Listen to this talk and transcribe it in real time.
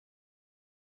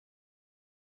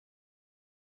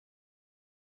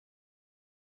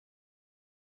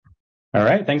All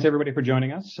right. Thanks everybody for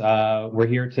joining us. We're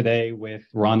here today with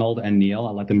Ronald and Neil.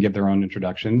 I'll let them give their own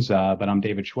introductions. But I'm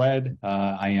David Schwed.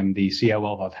 I am the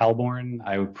COO of Hellborn.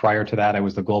 Prior to that, I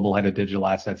was the global head of digital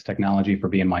assets technology for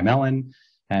BNY Mellon.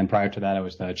 And prior to that, I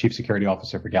was the chief security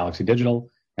officer for Galaxy Digital.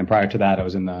 And prior to that, I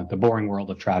was in the boring world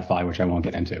of TradFi, which I won't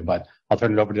get into. But I'll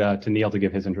turn it over to Neil to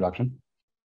give his introduction.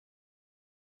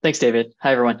 Thanks, David.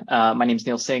 Hi, everyone. My name is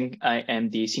Neil Singh. I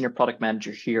am the senior product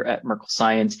manager here at Merkle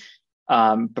Science.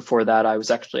 Before that, I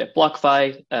was actually at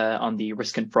BlockFi on the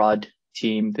risk and fraud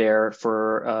team there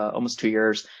for almost 2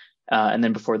 years. And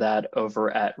then before that, over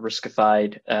at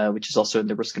Riskified, which is also in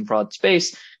the risk and fraud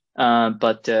space,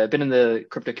 but been in the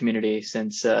crypto community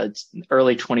since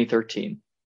early 2013.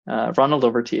 Ronald,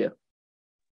 over to you.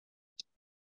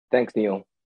 Thanks, Neil.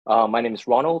 My name is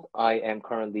Ronald. I am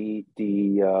currently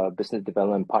the business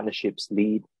development partnerships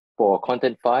lead for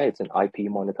ContentFi. It's an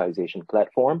IP monetization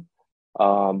platform.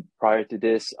 Prior to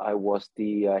this, I was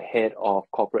the head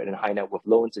of corporate and high net worth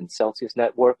loans in Celsius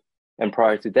Network. And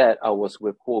prior to that, I was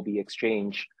with Huobi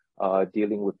Exchange,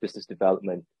 dealing with business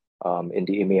development in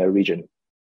the EMEA region.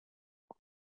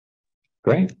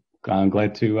 Great. I'm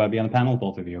glad to be on the panel with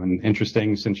both of you. And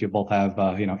interesting, since you both have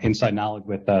inside knowledge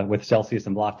with Celsius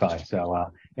and BlockFi.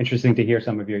 So interesting to hear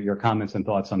some of your comments and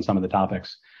thoughts on some of the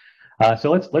topics.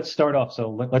 So let's start off. So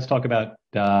let's talk about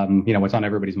what's on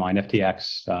everybody's mind.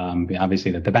 FTX,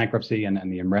 obviously the bankruptcy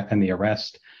and the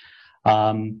arrest.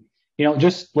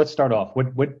 Just let's start off.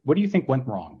 What do you think went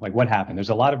wrong? Like what happened? There's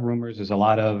a lot of rumors. There's a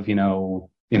lot of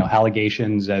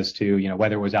allegations as to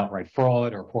whether it was outright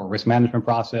fraud or poor risk management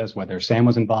process. Whether Sam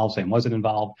was involved, Sam wasn't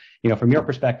involved. From your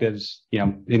perspectives,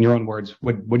 in your own words,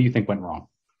 what do you think went wrong?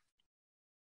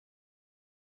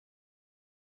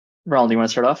 Ronald, do you want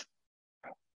to start off?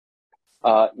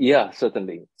 Yeah,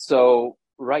 certainly. So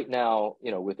right now,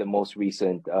 with the most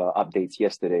recent updates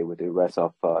yesterday with the arrest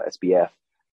of SBF,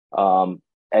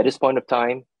 at this point of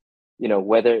time,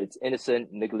 whether it's innocent,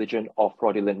 negligent, or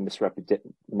fraudulent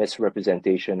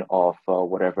misrepresentation of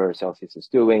whatever Celsius is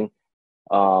doing,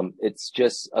 it's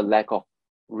just a lack of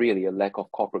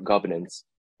corporate governance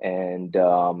and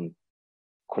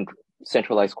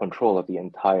centralized control of the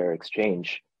entire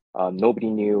exchange.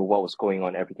 Nobody knew what was going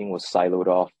on. Everything was siloed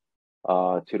off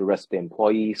to the rest of the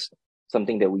employees,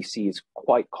 something that we see is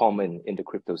quite common in the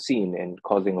crypto scene and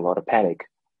causing a lot of panic.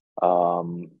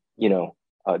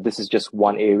 This is just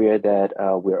one area that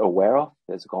we're aware of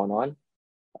that's gone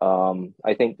on.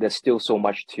 I think there's still so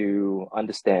much to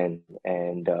understand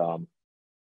and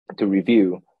to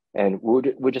review, and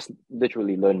we'll just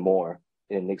literally learn more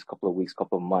in the next couple of weeks,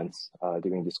 couple of months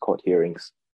during these court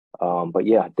hearings. But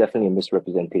yeah, definitely a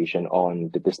misrepresentation on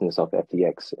the business of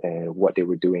FTX and what they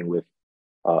were doing with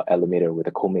Alameda with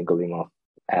the commingling of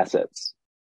assets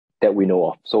that we know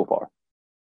of so far.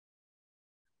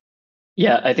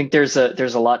 Yeah, I think there's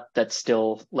a lot that's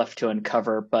still left to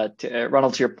uncover. But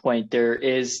Ronald, to your point, there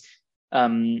is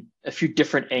a few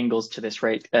different angles to this,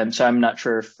 right? So I'm not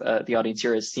sure if the audience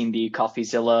here has seen the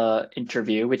CoffeeZilla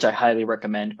interview, which I highly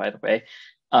recommend, by the way.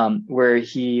 Where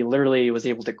he literally was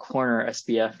able to corner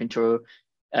SBF into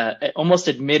almost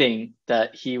admitting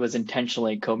that he was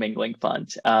intentionally commingling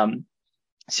funds.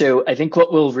 So I think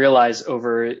what we'll realize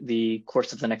over the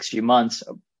course of the next few months,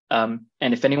 and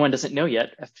if anyone doesn't know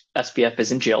yet, SBF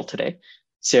is in jail today.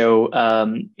 So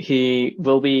he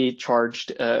will be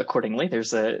charged accordingly.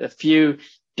 There's a few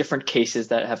different cases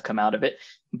that have come out of it.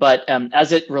 But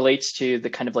as it relates to the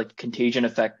kind of like contagion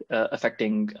effect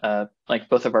affecting like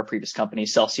both of our previous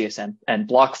companies, Celsius and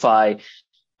BlockFi,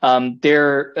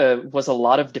 there was a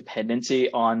lot of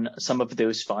dependency on some of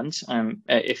those funds. I don't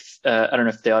know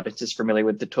if the audience is familiar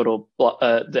with the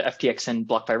FTX and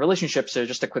BlockFi relationship. So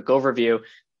just a quick overview.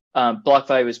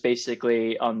 BlockFi was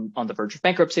basically on the verge of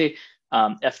bankruptcy.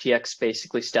 FTX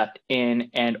basically stepped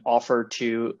in and offered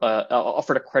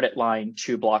a credit line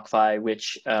to BlockFi,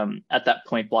 which at that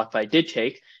point BlockFi did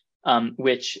take,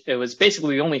 which it was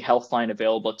basically the only health line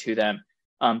available to them.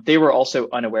 They were also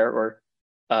unaware, or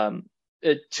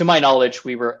to my knowledge,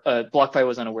 BlockFi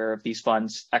was unaware of these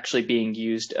funds actually being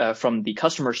used from the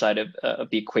customer side of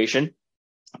the equation.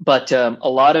 But a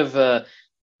lot of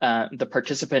the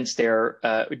participants there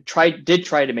did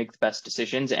try to make the best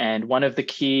decisions. And one of the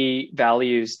key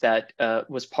values that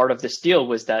was part of this deal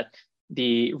was that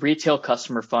the retail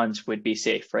customer funds would be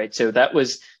safe, right? So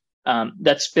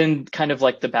that's been kind of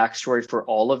like the backstory for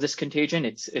all of this contagion.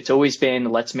 It's always been,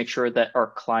 let's make sure that our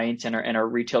clients and our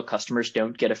retail customers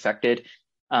don't get affected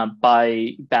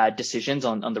by bad decisions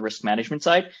on the risk management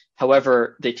side.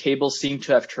 However, the tables seem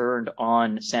to have turned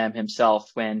on Sam himself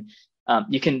when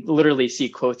you can literally see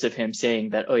quotes of him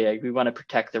saying that, oh yeah, we want to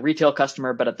protect the retail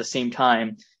customer, but at the same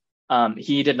time,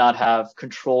 he did not have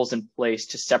controls in place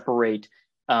to separate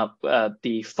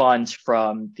the funds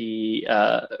from the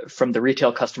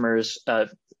retail customers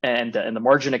and the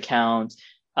margin account.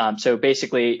 So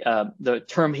basically, the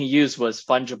term he used was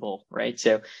fungible, right?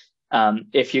 So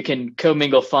if you can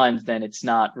commingle funds, then it's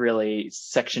not really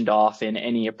sectioned off in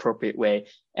any appropriate way.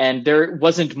 And there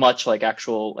wasn't much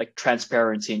actual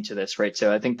transparency into this, right?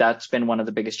 So I think that's been one of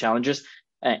the biggest challenges.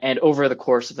 And over the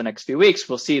course of the next few weeks,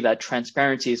 we'll see that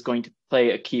transparency is going to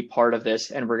play a key part of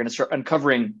this, and we're going to start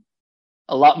uncovering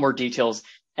a lot more details.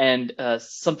 And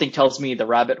something tells me the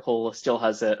rabbit hole still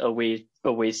has a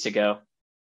ways to go.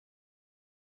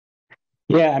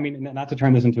 Yeah, I mean, not to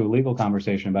turn this into a legal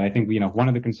conversation, but I think, one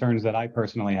of the concerns that I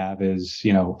personally have is,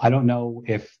 I don't know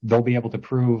if they'll be able to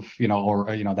prove, or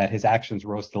that his actions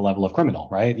rose to the level of criminal,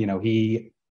 right?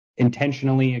 He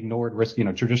intentionally ignored risk,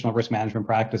 traditional risk management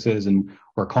practices and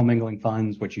were commingling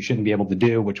funds, which you shouldn't be able to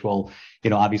do, which will,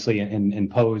 obviously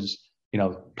impose,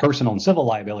 personal and civil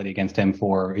liability against him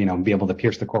for, be able to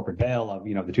pierce the corporate veil of,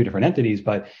 the two different entities.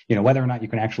 But, whether or not you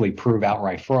can actually prove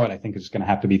outright fraud, I think is going to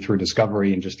have to be through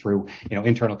discovery and just through,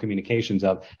 internal communications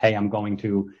of, hey, I'm going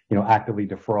to, actively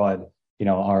defraud,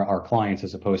 our clients,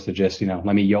 as opposed to just, let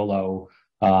me YOLO,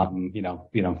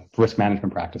 risk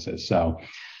management practices. So,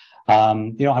 I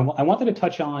wanted to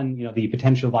touch on, the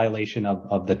potential violation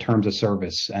of the terms of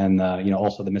service and,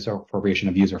 also the misappropriation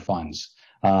of user funds.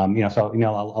 So,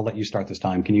 I'll let you start this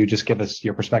time. Can you just give us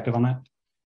your perspective on that?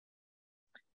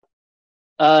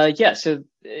 Yeah. So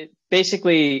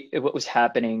basically what was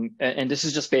happening, and this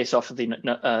is just based off of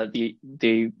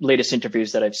the latest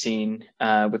interviews that I've seen,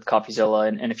 with CoffeeZilla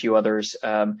and a few others,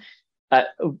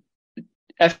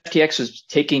 FTX was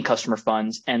taking customer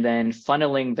funds and then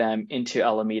funneling them into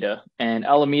Alameda, and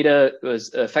Alameda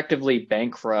was effectively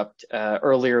bankrupt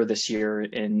earlier this year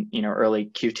in early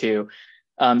Q2.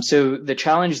 So the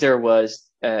challenge there was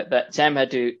that Sam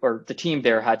had to, or the team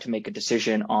there had to make a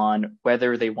decision on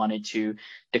whether they wanted to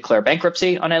declare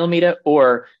bankruptcy on Alameda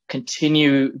or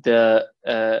continue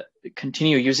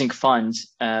using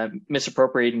funds,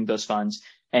 misappropriating those funds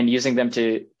and using them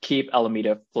to keep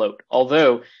Alameda afloat.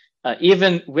 Although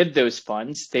even with those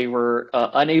funds, they were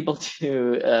unable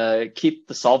to keep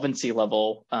the solvency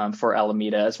level for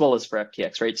Alameda as well as for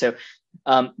FTX, right? So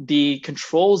the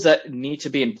controls that need to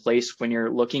be in place when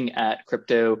you're looking at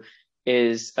crypto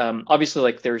is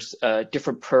obviously there's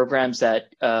different programs that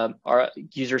our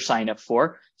users sign up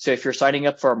for. So if you're signing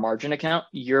up for a margin account,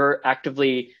 you're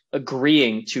actively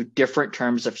agreeing to different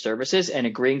terms of services and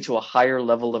agreeing to a higher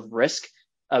level of risk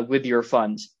with your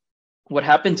funds. What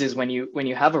happens is when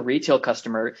you have a retail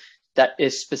customer that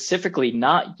is specifically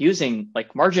not using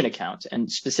margin accounts and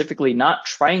specifically not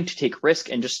trying to take risk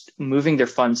and just moving their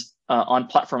funds on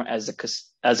platform as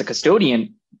a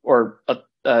custodian or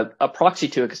a proxy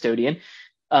to a custodian,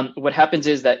 what happens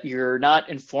is that you're not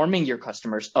informing your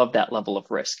customers of that level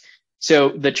of risk. So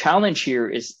the challenge here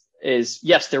is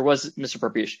yes, there was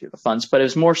misappropriation of the funds, but it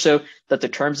was more so that the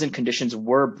terms and conditions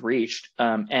were breached,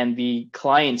 and the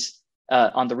clients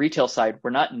on the retail side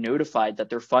were not notified that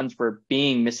their funds were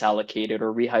being misallocated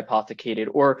or rehypothecated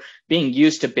or being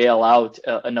used to bail out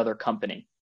another company.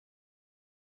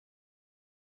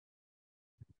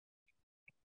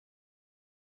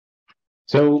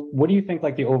 So what do you think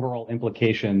the overall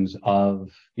implications of,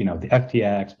 the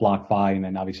FTX, BlockFi, and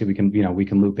then obviously we can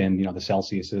loop in, the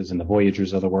Celsiuses and the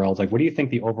Voyagers of the world. What do you think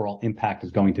the overall impact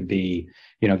is going to be?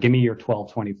 Give me your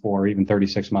 12, 24, even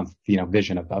 36 month,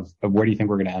 vision of where do you think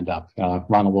we're going to end up?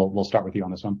 Ronald, we'll start with you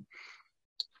on this one.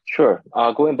 Sure.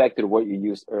 Going back to the word you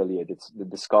used earlier, the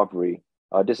discovery,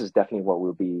 this is definitely what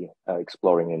we'll be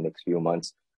exploring in the next few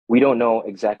months. We don't know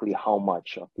exactly how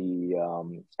much of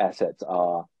the assets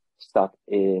are stuck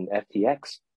in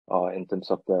FTX, in terms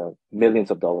of the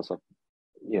millions of dollars of,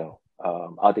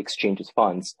 other exchanges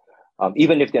funds.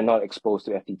 Even if they're not exposed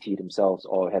to FTT themselves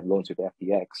or have loans with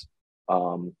FTX,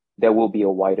 there will be a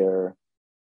wider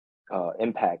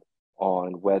impact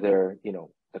on whether,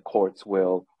 the courts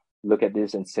will look at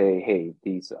this and say, hey,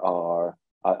 these are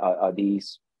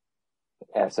these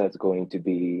assets going to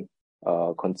be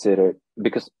considered?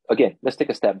 Because again, let's take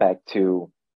a step back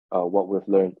to what we've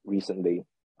learned recently.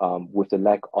 With the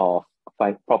lack of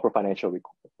proper financial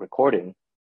recording,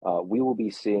 we will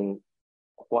be seeing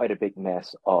quite a big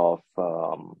mess of,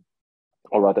 or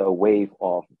rather a wave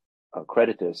of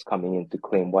creditors coming in to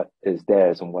claim what is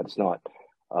theirs and what is not,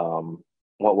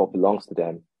 what belongs to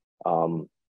them.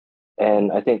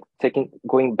 And I think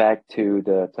going back to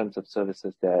the terms of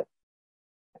services that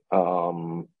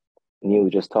Neil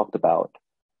just talked about,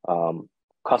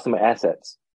 customer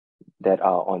assets that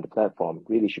are on the platform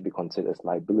really should be considered as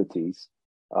liabilities,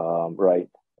 right?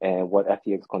 and what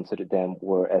FTX considered them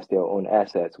were as their own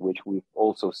assets, which we've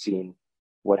also seen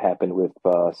what happened with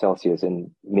Celsius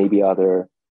and maybe other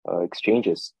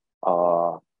exchanges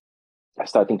are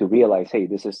starting to realize, hey,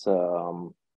 this is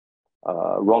wrong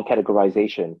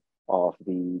categorization of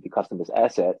the customer's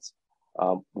assets.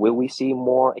 Will we see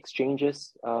more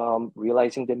exchanges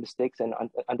realizing their mistakes and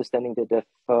understanding that they've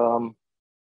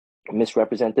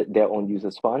misrepresented their own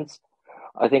users' funds?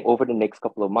 I think over the next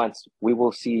couple of months, we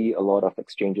will see a lot of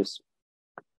exchanges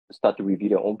start to review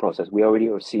their own process. We already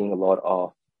are seeing a lot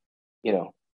of,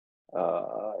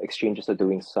 exchanges are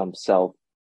doing some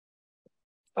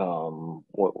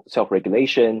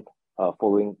self-regulation,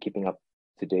 keeping up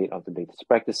to date on the latest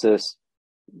practices.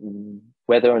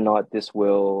 Whether or not this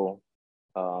will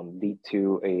lead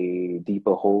to a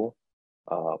deeper hole,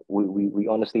 we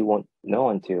honestly won't know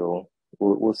until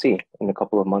we'll see in a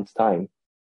couple of months' time,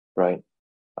 right?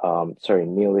 Sorry,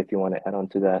 Neil, if you want to add on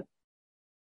to that.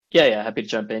 Yeah, happy to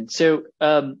jump in. So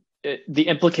the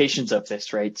implications of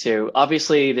this, right? So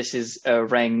obviously this is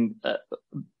rang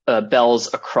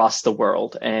bells across the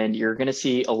world, and you're going to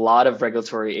see a lot of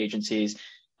regulatory agencies,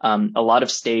 a lot of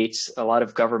states, a lot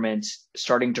of governments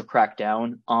starting to crack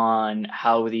down on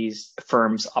how these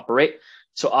firms operate.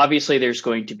 So obviously there's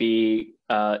going to be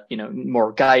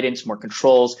more guidance, more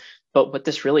controls. But what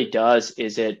this really does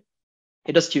is it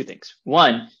does two things.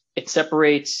 One, it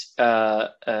separates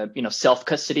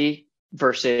self-custody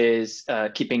versus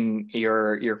keeping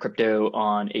your crypto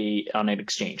on an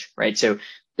exchange, right? So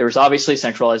there's obviously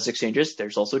centralized exchanges.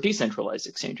 There's also decentralized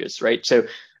exchanges, right? So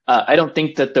I don't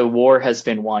think that the war has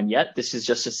been won yet. This is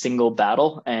just a single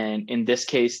battle, and in this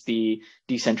case, the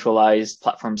decentralized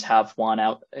platforms have won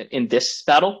out in this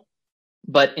battle.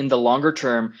 But in the longer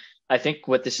term, I think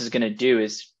what this is going to do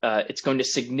is it's going to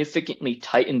significantly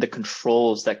tighten the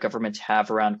controls that governments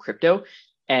have around crypto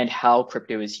and how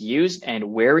crypto is used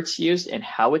and where it's used and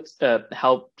how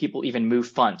people even move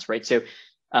funds, right? So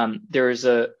there's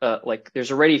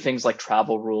already things like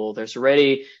travel rule. There's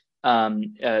already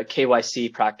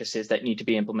KYC practices that need to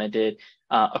be implemented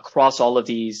across all of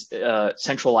these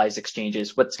centralized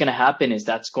exchanges. What's going to happen is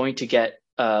that's going to get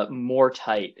more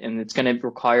tight, and it's going to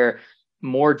require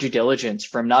more due diligence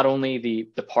from not only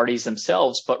the parties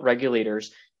themselves, but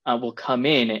regulators will come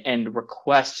in and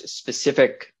request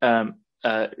specific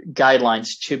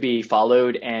guidelines to be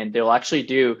followed, and they'll actually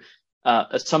do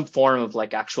some form of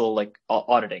actual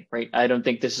auditing, right? I don't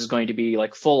think this is going to be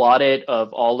full audit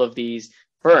of all of these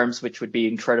firms, which would be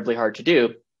incredibly hard to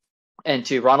do. And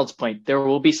to Ronald's point, there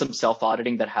will be some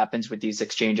self-auditing that happens with these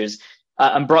exchanges.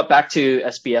 I'm brought back to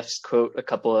SBF's quote a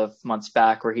couple of months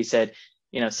back where he said,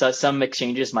 so some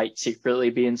exchanges might secretly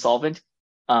be insolvent.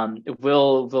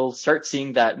 We'll start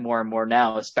seeing that more and more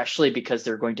now, especially because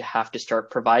they're going to have to start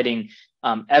providing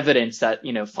evidence that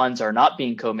funds are not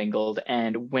being commingled.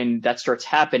 And when that starts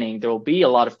happening, there will be a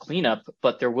lot of cleanup,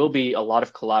 but there will be a lot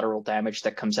of collateral damage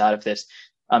that comes out of this.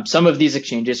 Some of these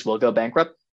exchanges will go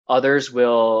bankrupt. Others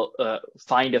will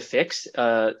find a fix.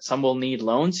 Some will need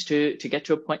loans to get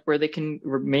to a point where they can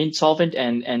remain solvent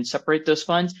and separate those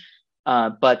funds.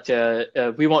 But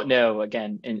we won't know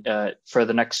again for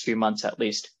the next few months at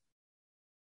least.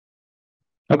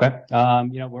 Okay.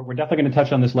 We're definitely going to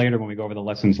touch on this later when we go over the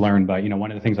lessons learned. But,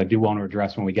 one of the things I do want to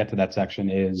address when we get to that section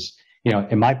is,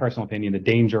 in my personal opinion, the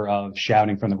danger of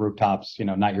shouting from the rooftops,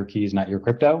 not your keys, not your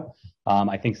crypto.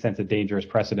 I think sets a dangerous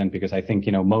precedent because I think,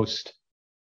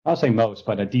 I'll say most,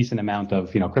 but a decent amount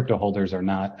of, crypto holders are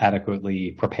not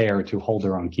adequately prepared to hold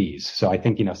their own keys. So I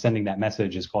think, sending that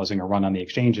message is causing a run on the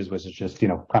exchanges, which is just,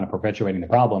 kind of perpetuating the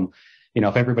problem.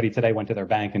 If everybody today went to their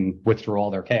bank and withdrew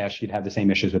all their cash, you'd have the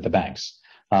same issues with the banks.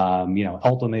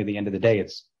 Ultimately, at the end of the day,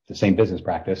 it's the same business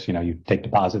practice. You take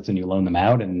deposits and you loan them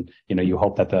out, and you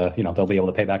hope that they'll be able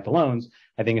to pay back the loans.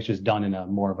 I think it's just done in a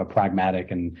more of a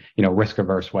pragmatic and risk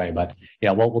averse way. But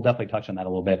yeah, we'll definitely touch on that a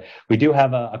little bit. We do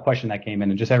have a question that came in,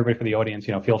 and just everybody for the audience,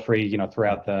 feel free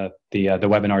throughout the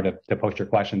webinar to post your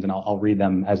questions, and I'll read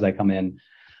them as they come in.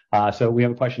 So we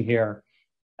have a question here.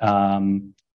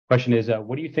 Question is,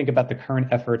 what do you think about the current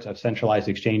efforts of centralized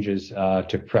exchanges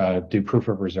to do proof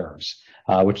of reserves,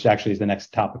 which actually is the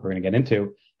next topic we're going to get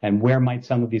into? And where might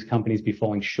some of these companies be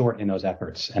falling short in those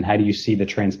efforts? And how do you see the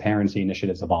transparency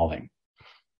initiatives evolving?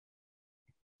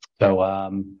 So,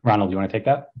 Ronald, you want to take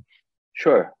that?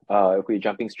 Sure. If we're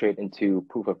jumping straight into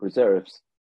proof of reserves.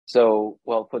 So,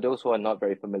 well, for those who are not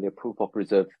very familiar, proof of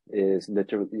reserve is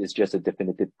just a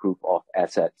definitive proof of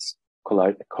assets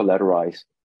collateralized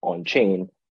on chain.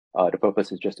 The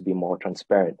purpose is just to be more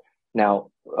transparent.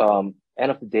 Now, end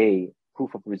of the day,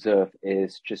 proof of reserve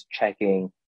is just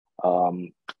checking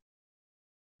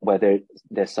whether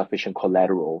there's sufficient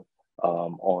collateral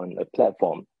on a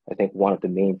platform. I think one of the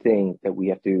main things that we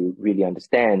have to really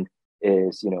understand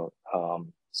is,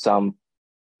 some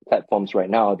platforms right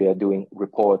now, they are doing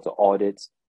reports or audits.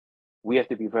 We have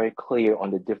to be very clear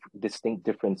on the distinct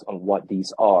difference on what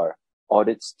these are.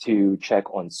 Audits to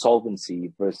check on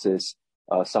solvency versus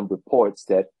some reports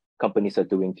that companies are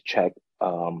doing to check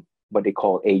what they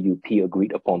call AUP,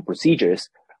 agreed upon procedures,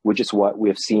 which is what we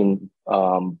have seen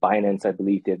Binance, I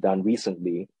believe, they've done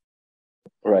recently,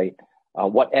 right?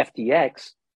 What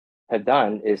FTX have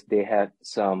done is they had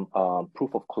some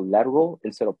proof of collateral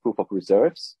instead of proof of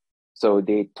reserves. So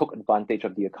they took advantage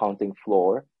of the accounting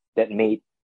floor that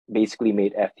basically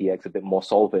made FTX a bit more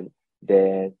solvent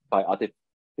than by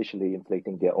artificially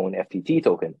inflating their own FTT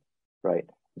token, right?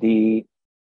 The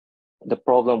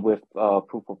problem with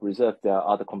proof of reserve, there are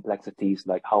other complexities,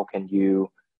 like how can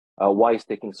you, why it's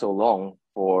taking so long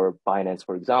for Binance,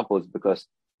 for example, is because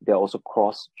there are also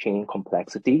cross-chain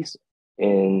complexities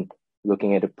in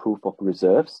looking at the proof of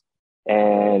reserves.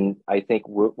 And I think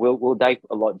we'll dive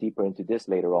a lot deeper into this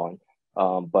later on.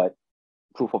 But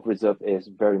proof of reserve is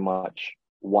very much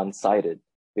one-sided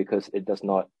because it does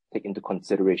not take into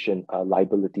consideration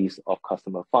liabilities of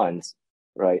customer funds,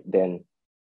 right? Then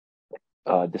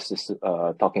this is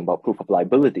talking about proof of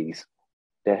liabilities.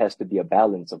 There has to be a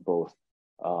balance of both.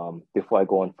 Before I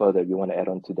go on further, you want to add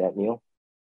on to that, Neil?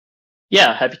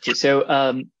 Yeah, happy to.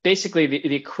 So basically,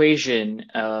 the equation,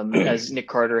 as Nick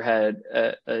Carter had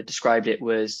described it,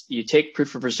 was you take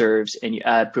proof of reserves and you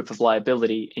add proof of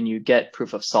liability and you get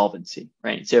proof of solvency,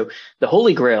 right? So the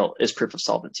holy grail is proof of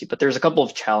solvency, but there's a couple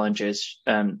of challenges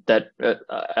that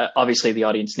obviously the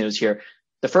audience knows here.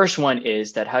 The first one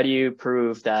is that how do you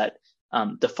prove that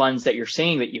the funds that you're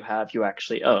saying that you have, you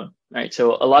actually own, right?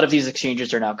 So a lot of these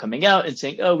exchanges are now coming out and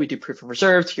saying, oh, we do proof of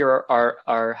reserves. Here are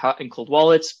our hot and cold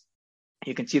wallets.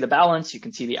 You can see the balance, you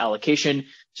can see the allocation.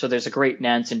 So there's a great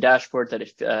Nansen dashboard that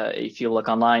if you look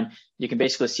online, you can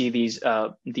basically see these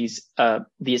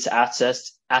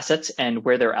assets and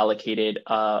where they're allocated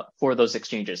for those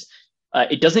exchanges.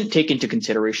 It doesn't take into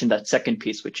consideration that second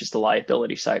piece, which is the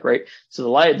liability side, right? So the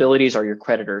liabilities are your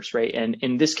creditors, right? And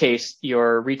in this case,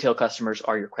 your retail customers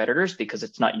are your creditors because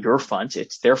it's not your funds,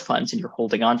 it's their funds and you're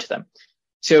holding on to them.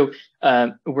 So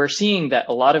we're seeing that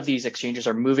a lot of these exchanges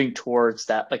are moving towards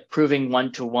that, like proving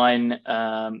one-to-one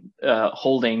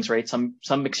holdings, right? Some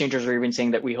exchanges are even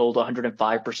saying that we hold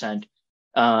 105%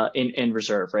 in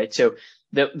reserve, right? So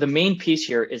the main piece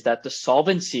here is that the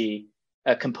solvency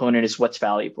component is what's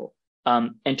valuable.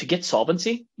 And to get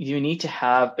solvency, you need to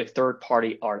have a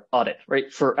third-party audit,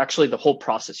 right? For actually the whole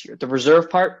process here. The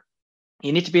reserve part,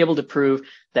 you need to be able to prove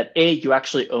that A, you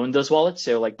actually own those wallets.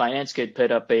 So like Binance could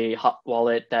put up a hot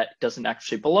wallet that doesn't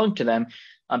actually belong to them.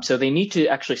 So they need to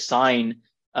actually sign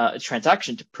a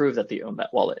transaction to prove that they own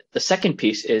that wallet. The second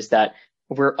piece is that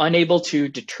we're unable to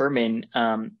determine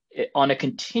on a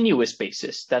continuous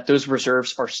basis that those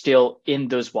reserves are still in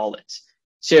those wallets.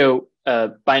 So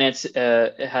Binance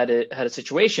had a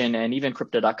situation, and even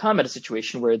Crypto.com had a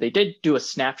situation where they did do a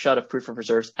snapshot of proof of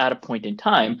reserves at a point in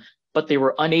time, but they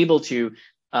were unable to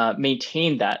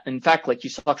maintain that. In fact, like you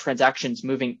saw transactions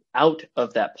moving out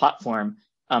of that platform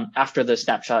after the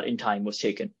snapshot in time was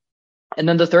taken. And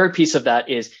then the third piece of that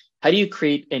is, how do you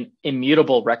create an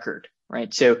immutable record,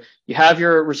 right? So you have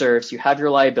your reserves, you have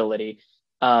your liability.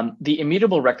 The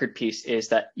immutable record piece is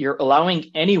that you're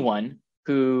allowing anyone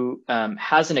who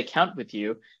has an account with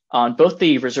you on both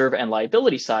the reserve and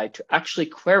liability side to actually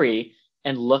query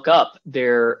and look up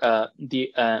their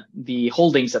the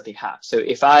holdings that they have. So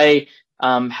if I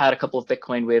had a couple of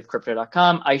Bitcoin with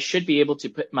Crypto.com, I should be able to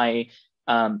put my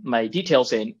my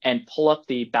details in and pull up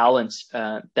the balance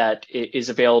that is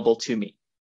available to me.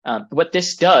 What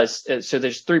this does, so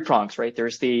there's three prongs, right?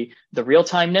 There's the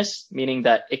real-timeness, meaning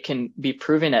that it can be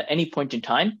proven at any point in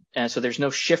time. So there's no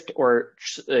shift or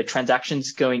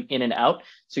transactions going in and out.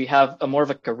 So you have a more of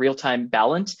like a real-time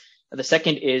balance. The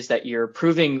second is that you're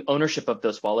proving ownership of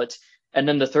those wallets. And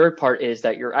then the third part is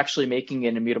that you're actually making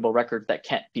an immutable record that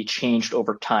can't be changed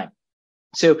over time.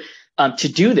 So to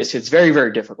do this, it's very,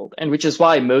 very difficult, and which is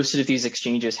why most of these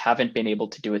exchanges haven't been able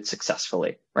to do it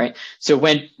successfully, right? So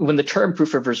when the term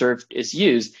proof of reserve is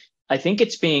used, I think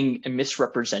it's being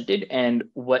misrepresented, and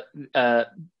what the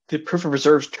proof of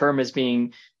reserve term is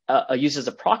being used as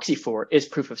a proxy for is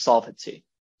proof of solvency.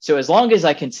 So as long as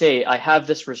I can say I have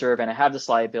this reserve and I have this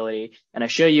liability and I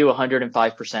show you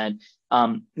 105%,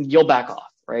 you'll back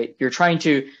off, right? You're trying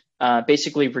to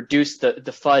basically reduce the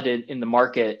FUD in the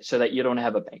market so that you don't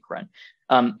have a bank run.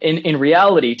 In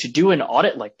reality, to do an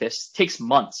audit like this takes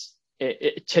months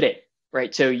today,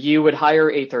 right? So you would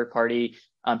hire a third party.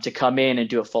 to come in and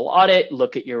do a full audit,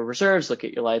 look at your reserves, look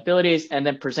at your liabilities, and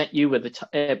then present you with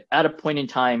at a point in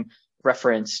time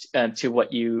referenced to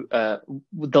what you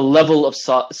the level of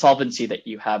solvency that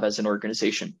you have as an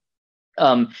organization.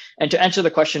 And to answer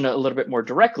the question a little bit more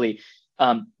directly,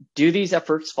 do these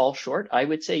efforts fall short? I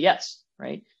would say yes,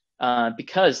 right?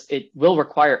 Because it will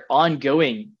require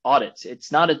ongoing audits.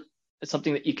 It's not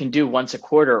something that you can do once a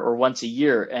quarter or once a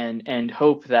year and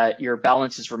hope that your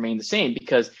balances remain the same,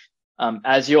 because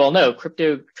as you all know,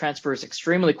 crypto transfers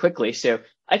extremely quickly. So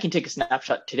I can take a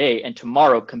snapshot today and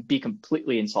tomorrow can be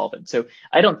completely insolvent. So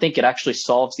I don't think it actually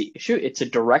solves the issue. It's a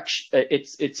direction.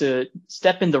 It's a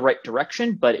step in the right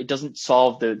direction, but it doesn't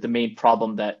solve the main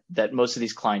problem that most of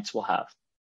these clients will have.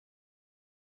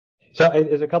 So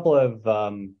there's a couple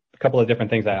of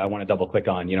different things I want to double click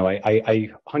on. I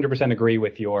 100% agree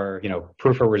with your,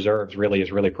 proof of reserves really is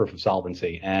really proof of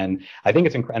solvency. And I think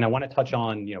and I want to touch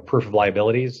on, proof of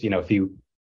liabilities. If you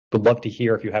would love to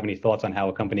hear if you have any thoughts on how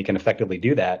a company can effectively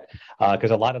do that,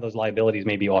 because a lot of those liabilities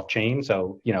may be off chain.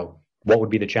 So, what would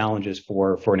be the challenges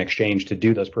for an exchange to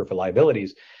do those proof of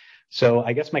liabilities? So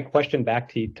I guess my question back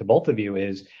to both of you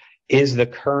is the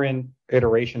current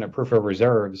iteration of proof of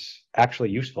reserves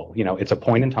actually useful? It's a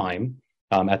point in time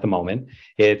at the moment.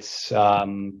 It's,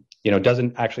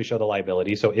 doesn't actually show the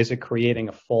liability. So is it creating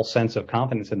a false sense of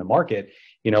confidence in the market?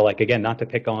 Again, not to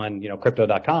pick on,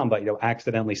 crypto.com, but,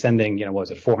 accidentally sending,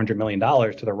 was it $400 million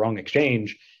to the wrong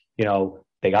exchange?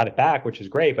 They got it back, which is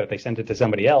great. But if they sent it to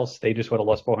somebody else, they just would have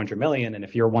lost 400 million. And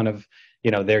if you're one of,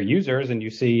 their users and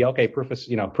you see, okay, proof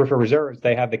of reserves,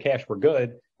 they have the cash, we're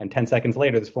good. And 10 seconds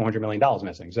later, there's $400 million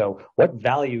missing. So what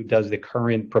value does the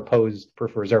current proposed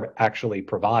proof of reserve actually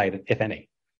provide, if any?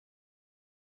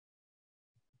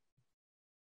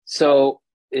 So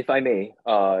if I may,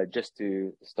 just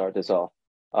to start this off,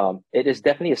 it is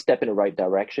definitely a step in the right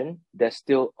direction. There's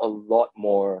still a lot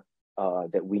more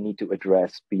that we need to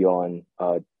address beyond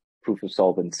proof of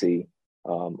solvency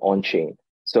on chain.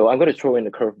 So I'm going to throw in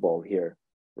a curveball here,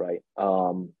 right?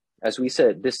 As we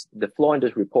said, the flaw in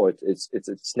this report is it's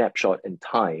a snapshot in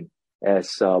time.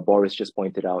 As Boris just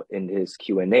pointed out in his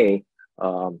Q&A,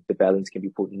 the balance can be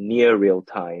put near real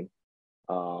time,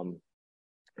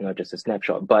 not just a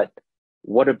snapshot. But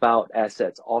what about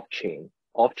assets off-chain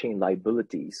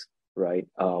liabilities, right?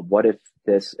 What if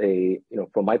there's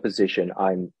from my position,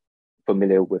 I'm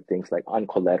familiar with things like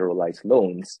uncollateralized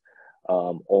loans,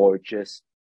 or just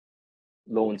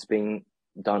loans being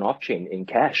done off-chain in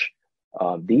cash.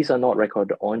 These are not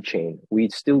recorded on-chain. We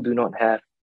still do not have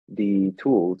the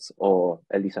tools, or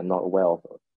at least I'm not aware of,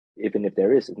 even if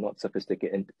there is, it's not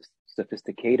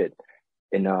sophisticated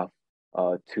enough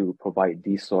to provide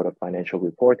these sort of financial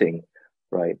reporting,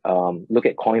 right? Look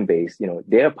at Coinbase,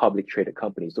 they're a public traded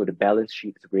company, so the balance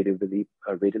sheet is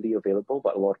readily available,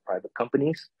 but a lot of private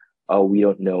companies, we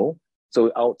don't know. So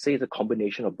I would say it's a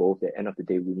combination of both. At the end of the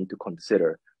day, we need to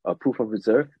consider proof of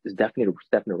reserve is definitely a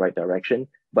step in the right direction,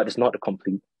 but it's not a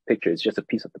complete picture. It's just a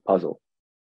piece of the puzzle.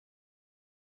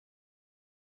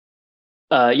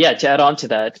 To add on to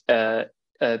that,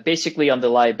 basically on the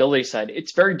liability side,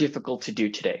 it's very difficult to do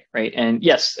today, right? And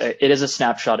yes, it is a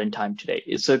snapshot in time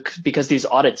today. So because these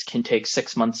audits can take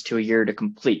 6 months to a year to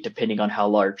complete, depending on how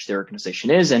large the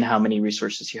organization is and how many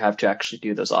resources you have to actually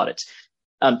do those audits.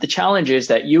 The challenge is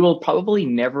that you will probably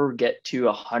never get to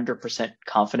 100%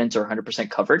 confidence or 100%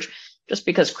 coverage, just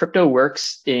because crypto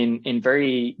works in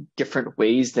very different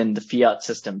ways than the fiat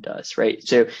system does, right?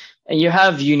 So, and you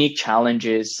have unique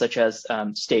challenges such as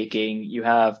staking, you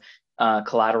have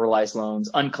collateralized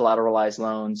loans, uncollateralized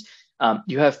loans.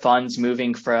 You have funds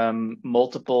moving from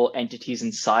multiple entities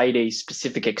inside a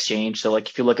specific exchange. So like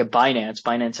if you look at Binance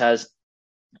has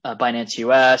Binance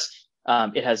US,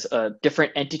 it has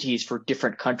different entities for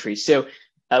different countries. So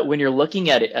when you're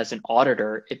looking at it as an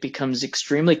auditor, it becomes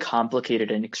extremely complicated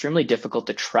and extremely difficult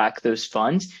to track those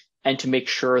funds and to make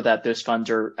sure that those funds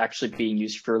are actually being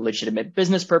used for legitimate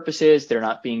business purposes. They're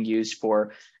not being used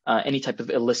for any type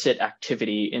of illicit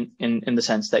activity in the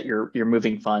sense that you're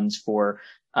moving funds for,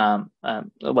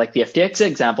 like the FTX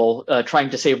example, trying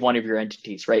to save one of your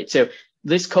entities, right? So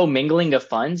this commingling of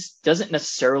funds doesn't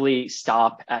necessarily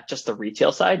stop at just the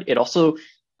retail side. It also,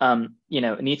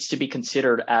 needs to be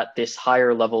considered at this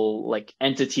higher level, like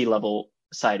entity level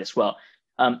side as well.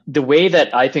 The way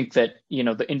that I think that,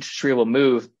 the industry will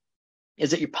move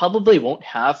is that you probably won't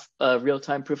have a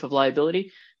real-time proof of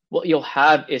liability. What you'll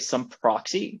have is some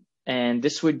proxy, and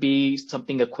this would be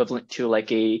something equivalent to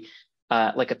like a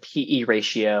PE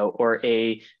ratio or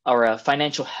a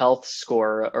financial health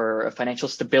score or a financial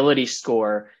stability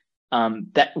score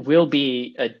that will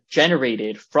be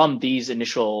generated from these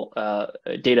initial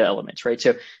data elements, right?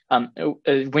 So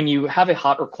when you have a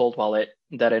hot or cold wallet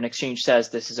that an exchange says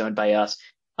this is owned by us,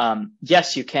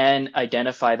 yes, you can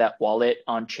identify that wallet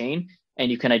on chain and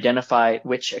you can identify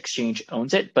which exchange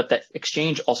owns it, but that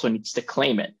exchange also needs to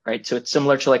claim it, right? So it's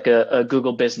similar to like a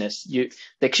Google business. The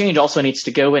exchange also needs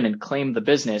to go in and claim the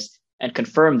business and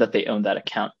confirm that they own that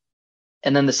account.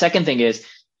 And then the second thing is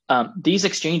these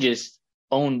exchanges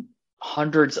own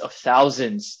hundreds of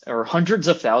thousands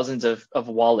of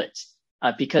wallets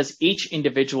because each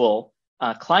individual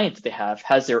client that they have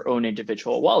has their own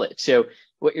individual wallet. So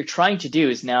what you're trying to do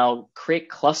is now create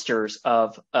clusters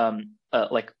of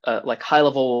like high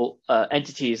level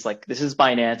entities. Like this is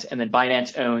Binance, and then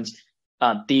Binance owns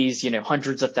these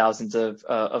hundreds of thousands of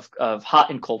hot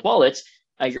and cold wallets.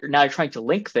 You're now trying to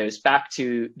link those back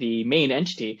to the main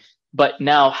entity. But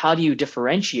now, how do you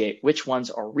differentiate which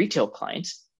ones are retail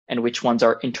clients and which ones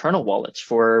are internal wallets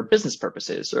for business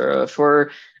purposes or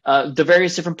for the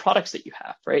various different products that you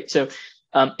have, right? So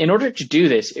in order to do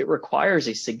this, it requires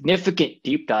a significant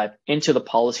deep dive into the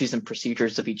policies and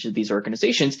procedures of each of these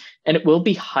organizations, and it will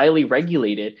be highly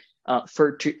regulated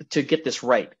to get this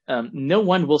right. No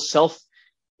one will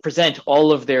self-present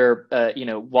all of their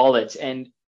wallets, and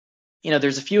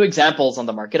there's a few examples on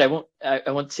the market.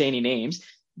 I won't say any names,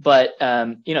 but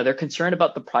they're concerned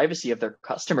about the privacy of their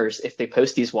customers if they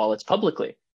post these wallets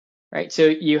publicly, right? So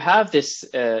you have this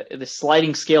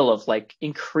sliding scale of like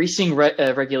increasing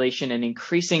regulation and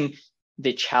increasing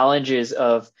the challenges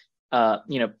of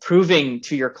proving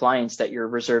to your clients that your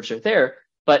reserves are there,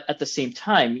 but at the same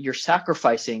time you're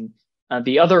sacrificing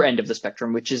the other end of the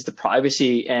spectrum, which is the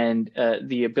privacy and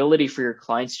the ability for your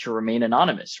clients to remain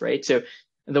anonymous, right? So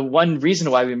the one reason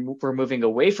why we're moving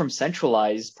away from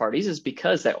centralized parties is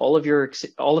because that all of your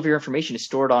information is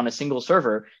stored on a single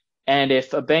server. And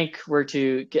if a bank were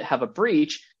to have a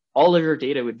breach, all of your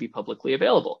data would be publicly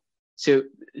available. So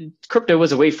crypto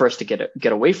was a way for us to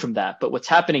get away from that. But what's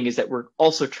happening is that we're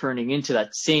also turning into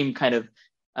that same kind of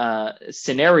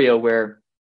scenario where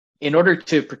in order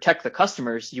to protect the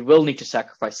customers, you will need to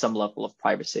sacrifice some level of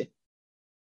privacy.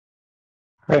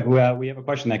 Right. Well, we have a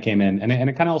question that came in, and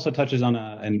it kind of also touches on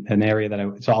an area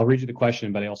that so I'll read you the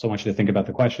question, but I also want you to think about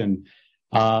the question.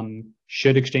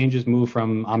 Should exchanges move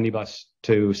from omnibus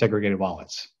to segregated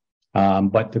wallets?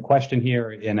 But the question here,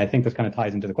 and I think this kind of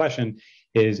ties into the question,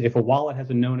 is if a wallet has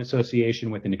a known association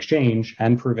with an exchange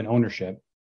and proven ownership,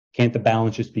 can't the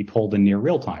balance just be pulled in near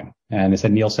real time? And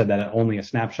Neil said that only a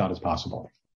snapshot is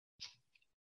possible.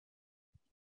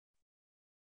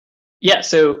 Yeah.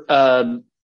 So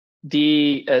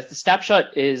the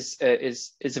snapshot is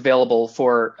available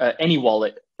for any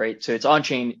wallet, right? So it's on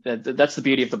chain. That's the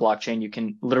beauty of the blockchain. You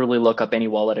can literally look up any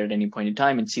wallet at any point in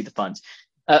time and see the funds.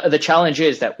 The challenge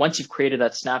is that once you've created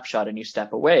that snapshot and you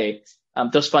step away,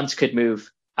 those funds could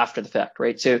move after the fact,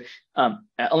 right? So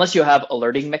unless you have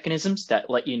alerting mechanisms that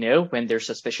let you know when there's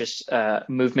suspicious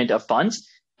movement of funds,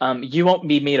 you won't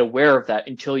be made aware of that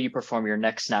until you perform your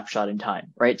next snapshot in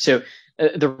time, right? So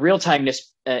the real timeness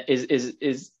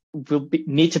will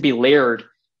need to be layered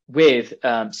with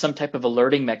some type of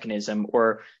alerting mechanism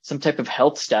or some type of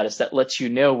health status that lets you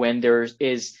know when there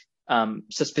is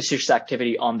suspicious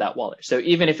activity on that wallet. So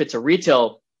even if it's a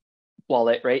retail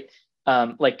wallet, right?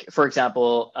 Like for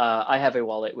example, I have a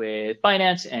wallet with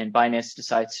Binance and Binance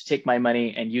decides to take my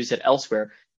money and use it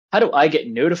elsewhere. How do I get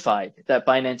notified that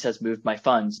Binance has moved my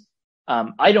funds?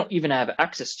 I don't even have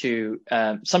access to,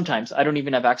 sometimes I don't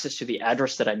even have access to the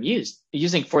address that I'm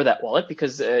using for that wallet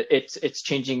because it's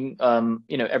changing,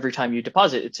 every time you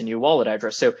deposit, it's a new wallet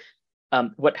address. So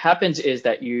what happens is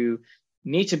that you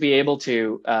need to be able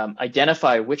to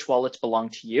identify which wallets belong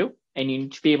to you, and you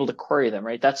need to be able to query them,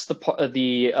 right? That's the part of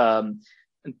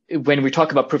when we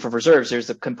talk about proof of reserves, there's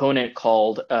a component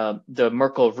called the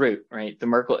Merkle root, right? The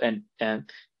Merkle and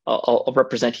I'll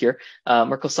represent here.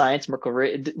 Merkle science, Merkle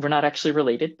root. We're not actually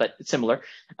related, but it's similar.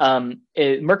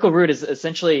 Merkle root is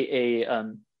essentially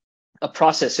a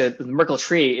process. So the Merkle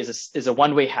tree is a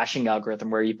one-way hashing algorithm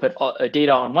where you put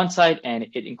data on one side and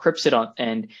it encrypts it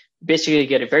and basically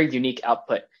get a very unique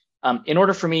output. In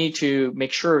order for me to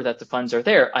make sure that the funds are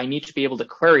there, I need to be able to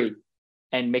query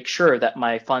and make sure that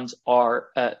my funds are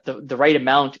the right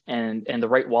amount and the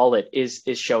right wallet is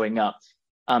showing up.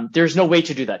 There's no way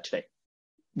to do that today.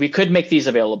 We could make these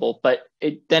available, but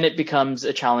then it becomes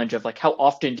a challenge of like, how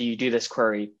often do you do this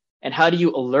query? And how do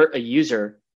you alert a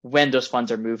user when those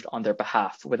funds are moved on their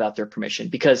behalf without their permission?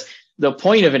 Because the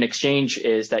point of an exchange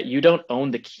is that you don't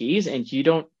own the keys and you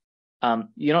don't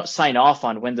sign off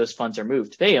on when those funds are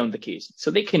moved. They own the keys. So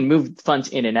they can move funds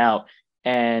in and out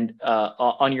and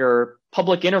on your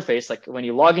public interface, like when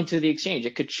you log into the exchange,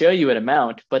 it could show you an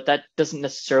amount, but that doesn't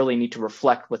necessarily need to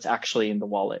reflect what's actually in the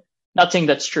wallet. Not saying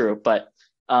that's true, but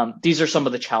these are some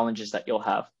of the challenges that you'll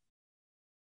have.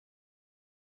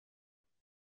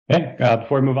 Okay.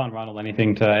 Before we move on, Ronald,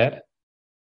 anything to add?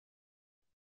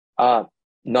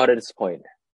 Not at this point.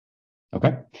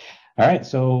 Okay. All right.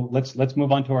 So let's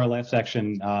move on to our last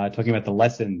section, talking about the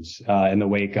lessons in the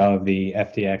wake of the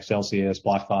FTX, Celsius,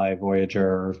 BlockFi,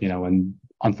 Voyager, and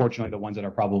unfortunately the ones that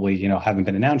are probably, haven't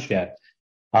been announced yet.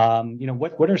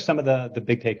 What are some of the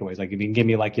big takeaways? Like if you can give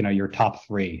me your top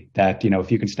three that,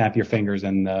 if you can snap your fingers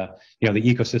and the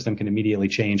ecosystem can immediately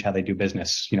change how they do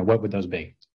business, what would those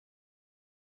be?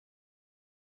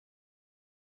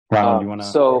 Ronald, you want to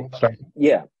start?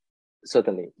 Yeah,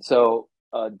 certainly. So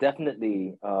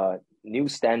definitely new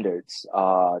standards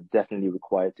are definitely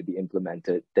required to be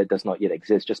implemented that does not yet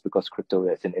exist, just because crypto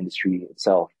as an industry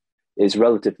itself is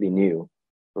relatively new,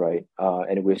 right?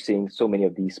 And we're seeing so many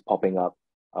of these popping up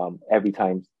every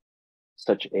time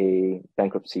such a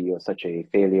bankruptcy or such a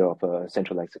failure of a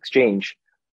centralized exchange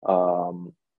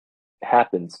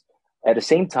happens. At the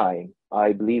same time,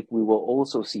 I believe we will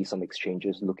also see some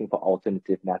exchanges looking for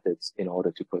alternative methods in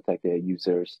order to protect their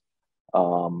users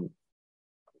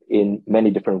in many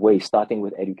different ways, starting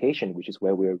with education, which is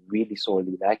where we're really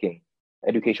sorely lacking.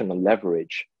 Education on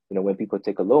leverage. When people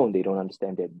take a loan, they don't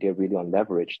understand that they're really on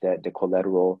leverage, that the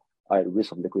collateral are at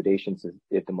risk of liquidations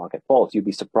if the market falls. You'd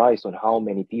be surprised on how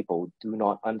many people do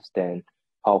not understand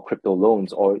how crypto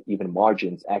loans or even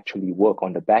margins actually work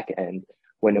on the back end.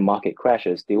 When the market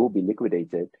crashes, they will be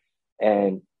liquidated.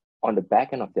 And on the back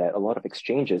end of that, a lot of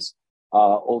exchanges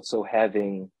are also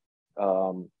having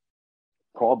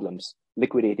problems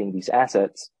liquidating these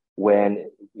assets when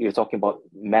you're talking about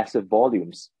massive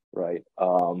volumes, right?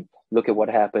 Look at what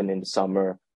happened in the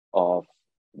summer of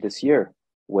this year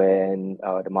when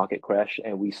the market crashed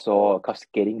and we saw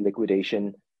cascading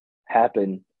liquidation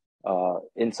happen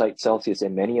inside Celsius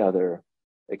and many other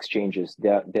exchanges.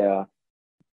 There are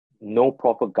no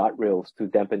proper guardrails to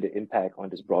dampen the impact on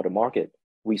this broader market.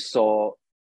 We saw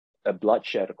a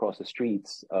bloodshed across the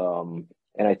streets.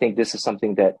 And I think this is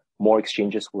something that more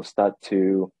exchanges will start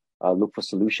to look for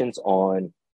solutions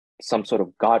on, some sort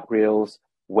of guardrails,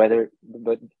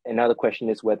 but another question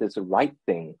is whether it's the right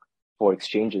thing for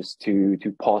exchanges to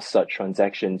pause such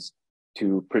transactions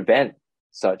to prevent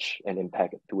such an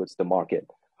impact towards the market.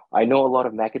 I know a lot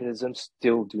of mechanisms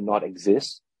still do not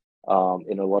exist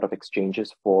in a lot of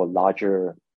exchanges for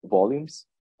larger volumes.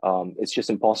 It's just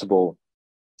impossible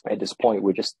at this point.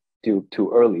 We're just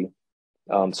too early.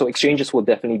 So exchanges will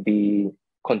definitely be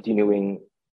continuing,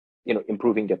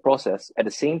 improving their process. At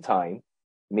the same time,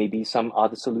 maybe some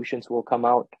other solutions will come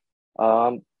out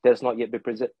that's not yet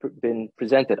been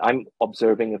presented. I'm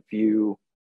observing a few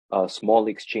small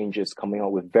exchanges coming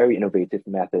out with very innovative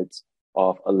methods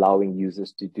of allowing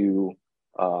users to do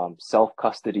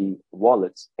self-custody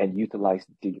wallets and utilize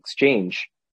the exchange,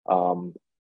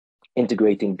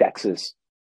 integrating DEXs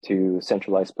to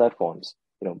centralized platforms.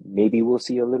 Maybe we'll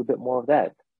see a little bit more of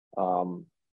that.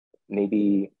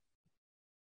 Maybe,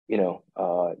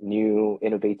 new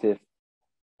innovative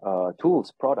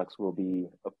tools, products will be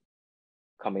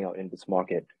coming out in this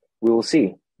market. We will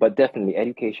see. But definitely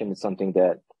education is something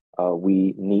that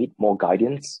we need more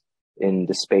guidance in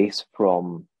the space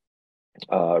from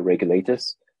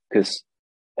regulators, because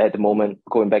at the moment,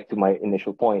 going back to my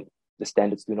initial point, the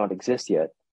standards do not exist yet.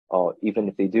 Or even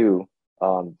if they do,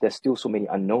 there's still so many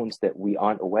unknowns that we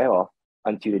aren't aware of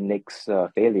until the next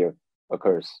failure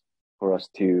occurs for us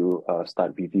to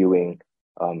start reviewing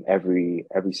every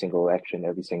single action,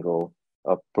 every single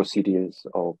procedures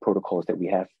or protocols that we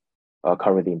have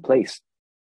currently in place.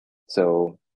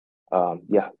 So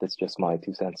that's just my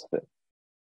 2 cents of it.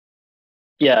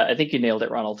 Yeah, I think you nailed it,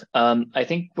 Ronald. I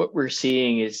think what we're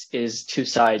seeing is two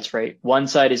sides, right? One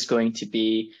side is going to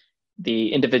be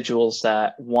the individuals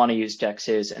that want to use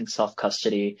DEXs and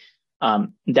self-custody.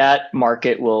 That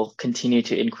market will continue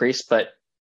to increase, but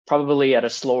probably at a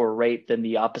slower rate than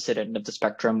the opposite end of the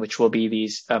spectrum, which will be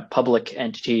these public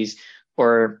entities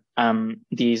or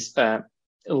these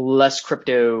less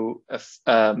crypto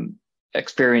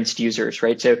experienced users,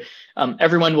 right? So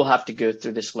everyone will have to go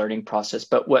through this learning process.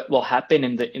 But what will happen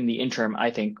in the interim,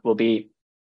 I think, will be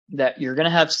that you're going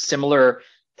to have similar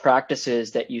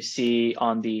practices that you see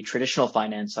on the traditional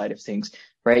finance side of things,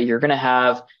 right? You're going to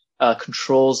have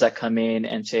controls that come in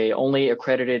and say only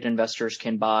accredited investors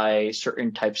can buy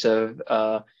certain types of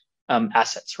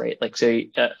assets, right? Like,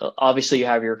 say, obviously you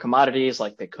have your commodities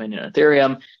like Bitcoin and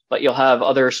Ethereum, but you'll have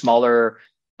other smaller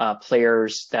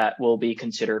players that will be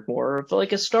considered more of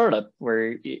like a startup,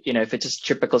 where, if it's a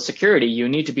typical security, you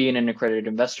need to be an accredited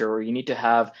investor, or you need to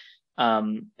have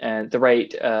the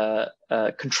right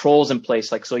controls in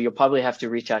place. Like, so you'll probably have to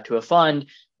reach out to a fund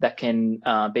that can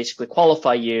basically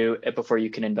qualify you before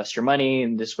you can invest your money.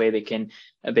 And this way they can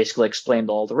basically explain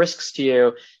all the risks to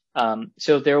you.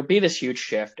 So there will be this huge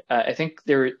shift. I think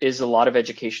there is a lot of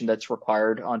education that's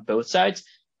required on both sides.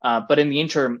 But in the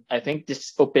interim, I think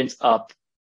this opens up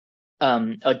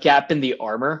a gap in the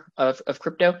armor of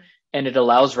crypto, and it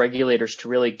allows regulators to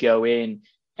really go in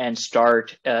and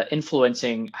start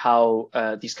influencing how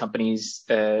these companies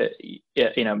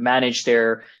manage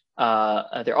their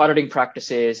auditing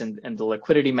practices and the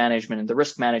liquidity management and the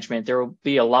risk management. There will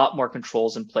be a lot more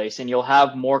controls in place, and you'll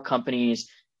have more companies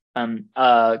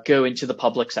go into the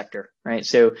public sector, right?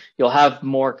 So you'll have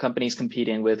more companies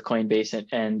competing with Coinbase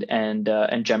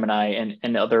and Gemini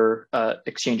and other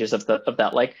exchanges of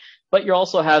that like. But you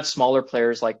also have smaller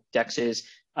players like DEXs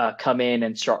come in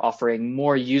and start offering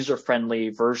more user-friendly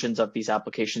versions of these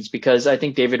applications, because I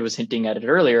think David was hinting at it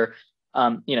earlier.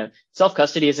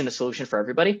 Self-custody isn't a solution for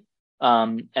everybody.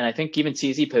 And I think even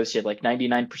CZ posted like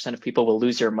 99% of people will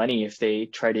lose their money if they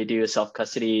try to do a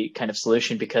self-custody kind of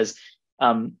solution, because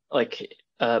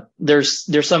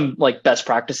there's some like best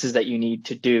practices that you need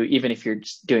to do, even if you're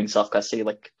just doing self-custody,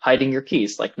 like hiding your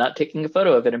keys, like not taking a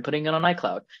photo of it and putting it on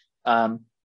iCloud,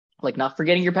 like not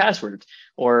forgetting your passwords,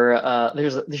 or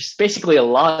there's basically a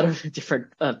lot of different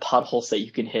potholes that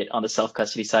you can hit on the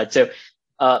self-custody side. So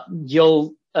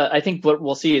I think what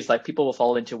we'll see is like people will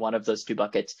fall into one of those two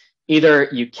buckets. Either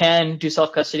you can do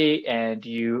self-custody and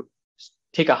you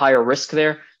take a higher risk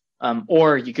there,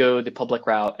 or you go the public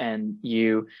route and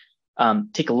you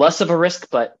take less of a risk,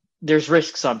 but there's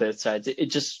risks on both sides.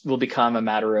 It just will become a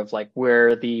matter of like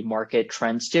where the market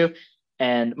trends to.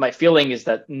 And my feeling is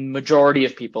that majority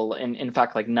of people, in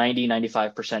fact, like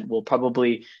 95% will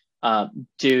probably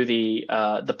do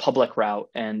the public route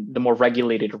and the more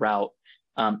regulated route,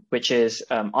 which is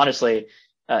honestly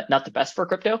not the best for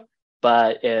crypto,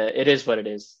 but it is what it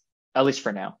is, at least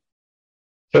for now.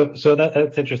 So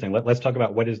that's interesting. Let's talk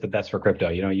about what is the best for crypto.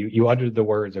 You uttered the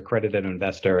words accredited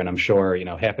investor, and I'm sure,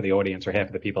 half of the audience or half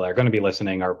of the people that are going to be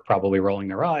listening are probably rolling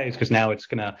their eyes, because now it's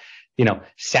going to,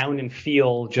 sound and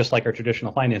feel just like our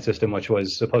traditional finance system, which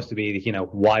was supposed to be,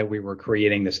 why we were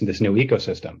creating this new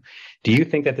ecosystem. Do you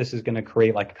think that this is going to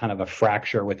create like kind of a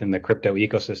fracture within the crypto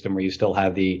ecosystem, where you still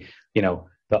have the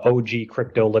OG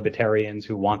crypto libertarians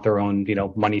who want their own,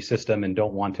 money system and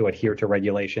don't want to adhere to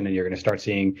regulation, and you're going to start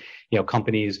seeing,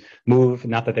 companies move,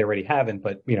 not that they already haven't,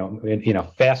 but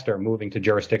faster moving to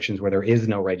jurisdictions where there is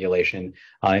no regulation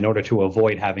in order to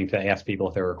avoid having to ask people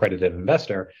if they're an accredited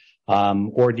investor?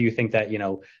 Or do you think that,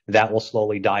 that will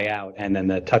slowly die out, and then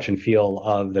the touch and feel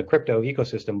of the crypto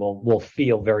ecosystem will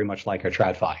feel very much like a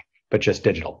TradFi, but just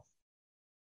digital?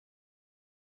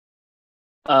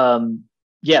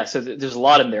 Yeah, so there's a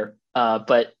lot in there,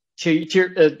 but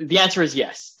the answer is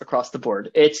yes across the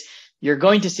board. You're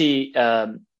going to see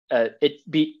the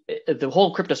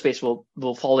whole crypto space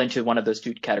will fall into one of those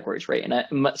two categories, right?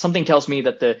 And something tells me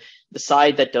that the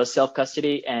side that does self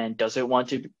custody and doesn't want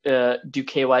to do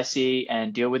KYC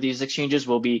and deal with these exchanges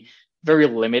will be very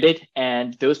limited,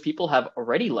 and those people have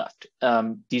already left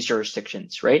these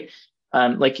jurisdictions, right?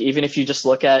 Like even if you just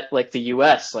look at like the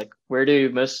US, like where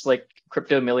do most like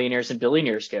crypto millionaires and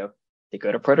billionaires go? They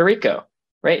go to Puerto Rico,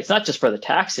 right? It's not just for the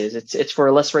taxes, it's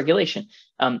for less regulation.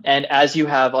 And as you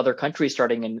have other countries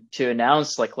starting to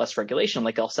announce like less regulation,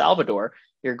 like El Salvador,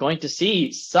 you're going to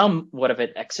see somewhat of an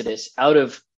exodus out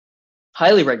of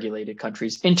highly regulated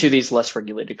countries into these less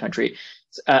regulated countries.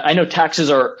 I know taxes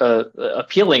are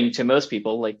appealing to most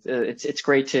people. Like it's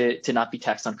great to not be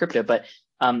taxed on crypto, but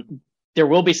there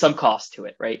will be some cost to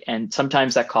it, right? And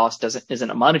sometimes that cost isn't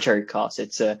a monetary cost.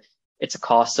 It's a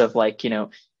cost of like,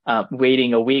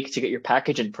 waiting a week to get your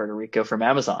package in Puerto Rico from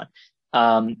Amazon.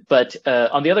 But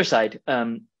on the other side,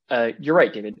 you're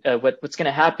right, David. What's going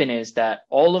to happen is that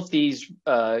all of these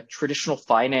traditional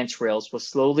finance rails will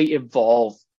slowly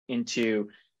evolve into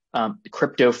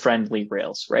crypto-friendly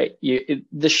rails, right?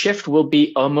 The shift will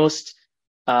be almost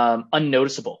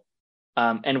unnoticeable.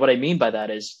 And what I mean by that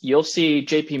is you'll see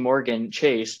JP Morgan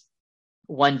Chase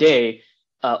one day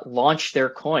launch their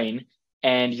coin,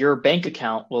 and your bank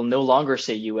account will no longer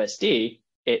say USD.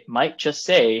 It might just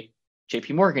say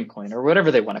JP Morgan coin or whatever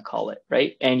they want to call it,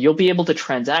 right? And you'll be able to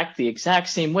transact the exact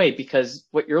same way, because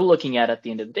what you're looking at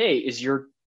the end of the day is your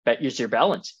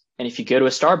balance. And if you go to a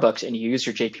Starbucks and you use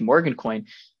your JP Morgan coin,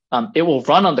 it will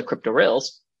run on the crypto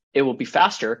rails. It will be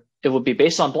faster. It will be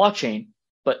based on blockchain,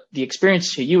 but the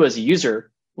experience to you as a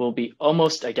user will be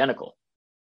almost identical.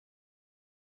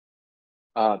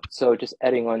 So just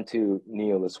adding on to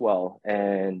Neil as well,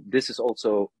 and this is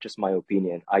also just my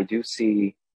opinion. I do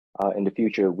see in the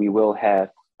future we will have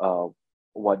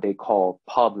what they call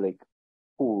public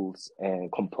pools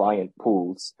and compliant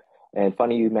pools. And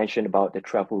funny you mentioned about the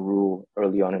travel rule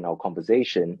early on in our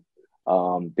conversation,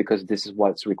 because this is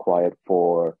what's required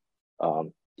for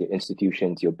your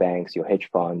institutions, your banks, your hedge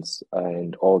funds,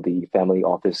 and all the family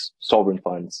office sovereign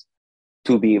funds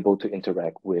to be able to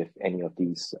interact with any of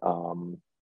these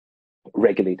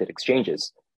regulated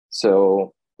exchanges.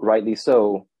 So rightly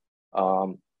so,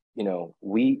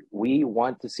 we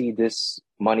want to see this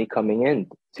money coming in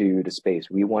to the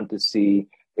space. We want to see,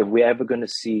 if we're ever going to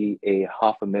see a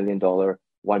 $500,000,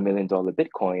 $1 million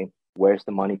Bitcoin, where's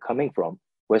the money coming from?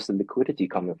 Where's the liquidity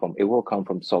coming from? It will come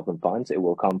from sovereign funds. It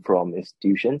will come from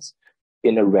institutions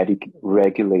in a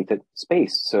regulated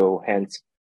space. So hence,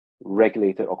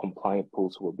 regulated or compliant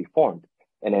pools will be formed.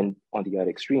 And then on the other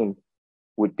extreme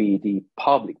would be the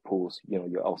public pools,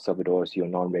 your El Salvador's, your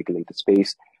non-regulated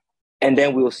space. And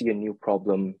then we'll see a new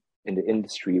problem in the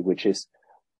industry, which is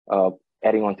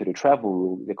adding on to the travel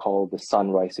rule, they call the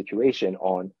sunrise situation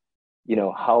on,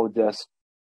 how does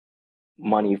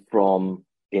money from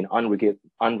an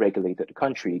unregulated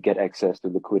country get access to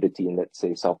liquidity in, let's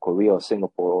say, South Korea or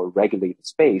Singapore or regulated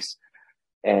space.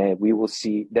 And we will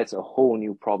see that's a whole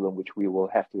new problem, which we will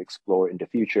have to explore in the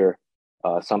future.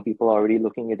 Some people are already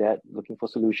looking at that, looking for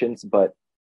solutions, but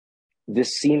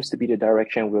this seems to be the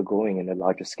direction we're going in a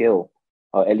larger scale.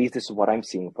 At least this is what I'm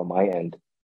seeing from my end.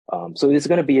 So it's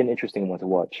going to be an interesting one to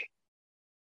watch.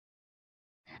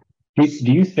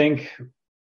 Do you think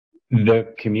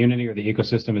the community or the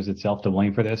ecosystem is itself to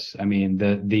blame for this? I mean,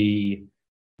 the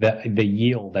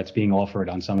yield that's being offered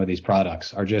on some of these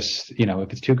products are just,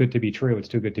 if it's too good to be true, it's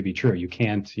too good to be true. You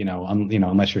can't,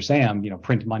 unless you're Sam,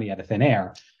 print money out of thin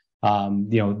air.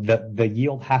 The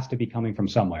yield has to be coming from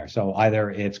somewhere. So either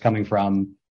it's coming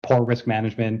from poor risk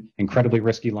management, incredibly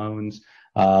risky loans,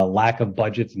 lack of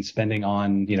budgets and spending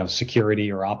on,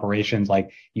 security or operations.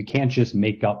 Like, you can't just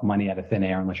make up money out of thin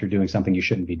air unless you're doing something you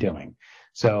shouldn't be doing.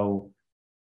 So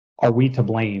are we to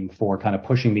blame for kind of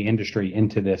pushing the industry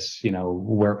into this,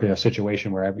 where a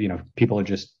situation where, people are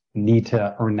just need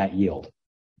to earn that yield?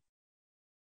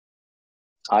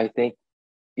 I think,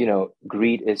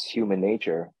 greed is human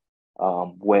nature.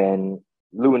 When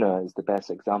Luna is the best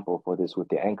example for this with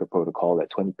the Anchor protocol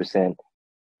at 20%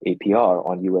 APR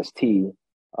on UST,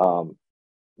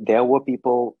 there were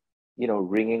people,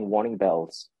 ringing warning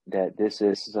bells that this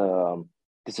is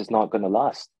not going to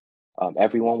last.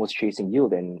 Everyone was chasing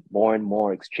yield, and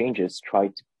more exchanges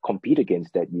tried to compete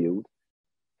against that yield,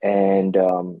 and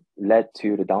led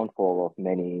to the downfall of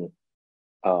many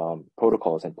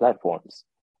protocols and platforms.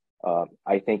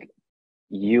 I think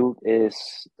yield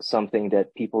is something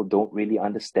that people don't really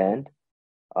understand.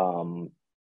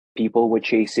 People were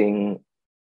chasing,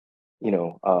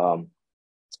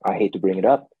 I hate to bring it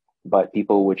up, but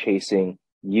people were chasing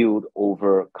yield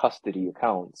over custody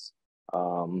accounts.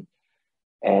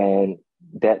 And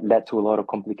that led to a lot of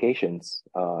complications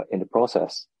in the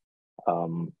process.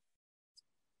 I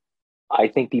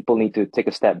think people need to take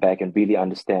a step back and really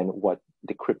understand what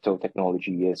the crypto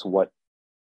technology is, what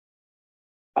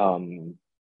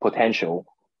potential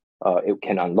it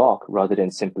can unlock, rather than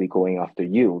simply going after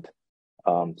yield.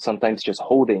 Sometimes just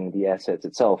holding the assets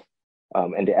itself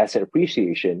and the asset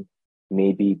appreciation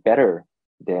may be better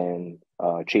than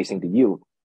chasing the yield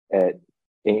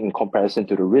in comparison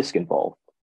to the risk involved.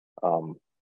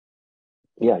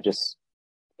 Neil,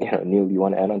 you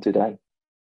want to add on to that?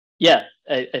 Yeah,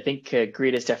 I think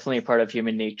greed is definitely a part of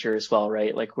human nature as well,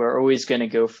 right? Like, we're always going to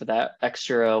go for that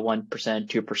extra 1%,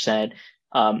 2%.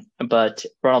 But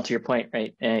Ronald, to your point,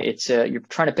 right? It's you're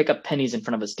trying to pick up pennies in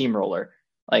front of a steamroller.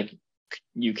 Like,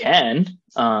 you can,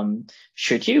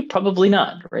 should you? Probably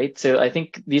not, right? So I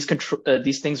think these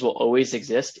things will always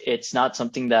exist. It's not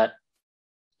something that,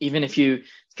 even if you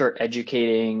start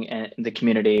educating the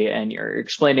community and you're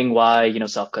explaining why,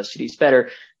 self-custody is better,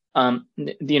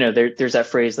 there's that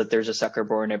phrase that there's a sucker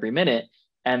born every minute,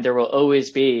 and there will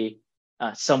always be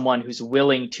someone who's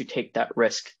willing to take that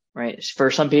risk, right?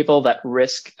 For some people, that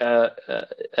risk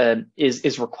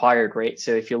is required, right?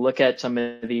 So if you look at some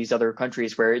of these other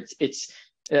countries where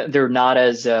they're not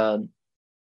as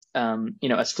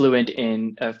as fluent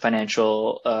in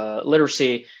financial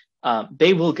literacy,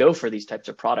 they will go for these types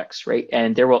of products, right?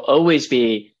 And there will always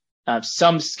be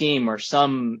some scheme or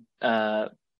some model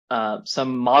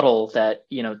that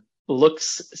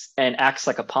looks and acts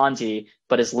like a Ponzi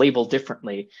but is labeled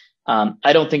differently.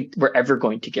 I don't think we're ever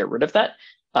going to get rid of that.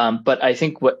 But I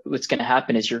think what's going to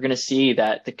happen is you're going to see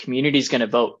that the community is going to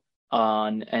vote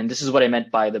and this is what I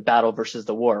meant by the battle versus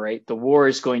the war, right? The war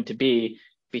is going to be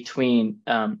between,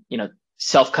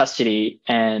 self-custody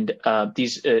and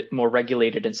these more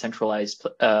regulated and centralized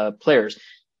players.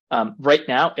 Right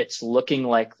now, it's looking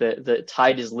like the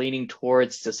tide is leaning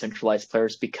towards the centralized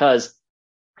players because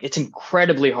it's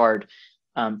incredibly hard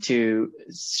to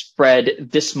spread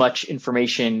this much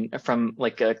information from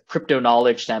like a crypto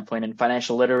knowledge standpoint and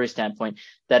financial literacy standpoint,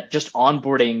 that just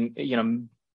onboarding,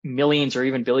 millions or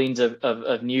even billions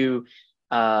of new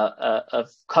of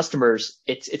customers,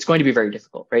 it's going to be very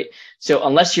difficult, right? So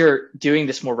unless you're doing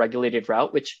this more regulated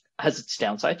route, which has its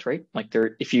downsides, right? Like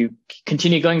if you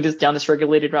continue going down this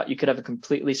regulated route, you could have a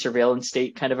completely surveillance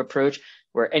state kind of approach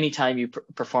where anytime you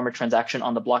perform a transaction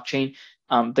on the blockchain,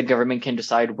 the government can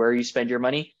decide where you spend your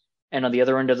money. And on the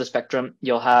other end of the spectrum,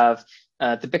 you'll have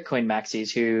the Bitcoin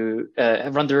maxis who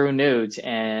run their own nodes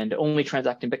and only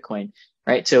transact in Bitcoin,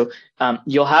 right? So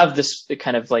you'll have this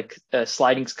kind of like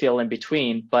sliding scale in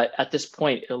between. But at this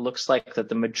point, it looks like that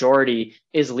the majority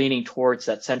is leaning towards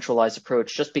that centralized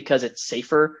approach just because it's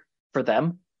safer for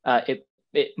them.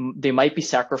 They might be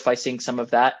sacrificing some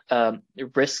of that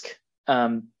risk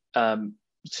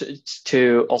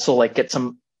to also like get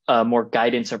some more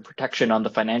guidance or protection on the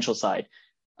financial side.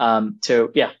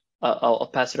 So yeah, I'll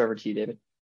pass it over to you, David.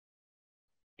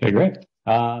 Okay, great.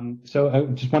 So I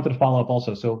just wanted to follow up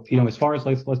also. So, as far as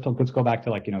let's go back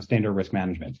to like, standard risk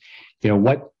management,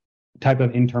 what type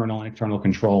of internal and external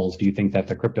controls do you think that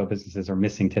the crypto businesses are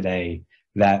missing today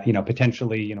that,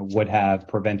 potentially, would have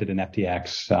prevented an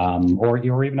FTX, or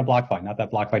even a BlockFi? Not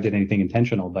that BlockFi did anything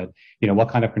intentional, but, what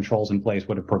kind of controls in place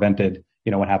would have prevented,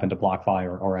 what happened to BlockFi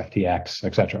or FTX,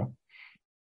 et cetera?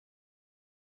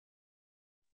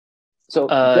 So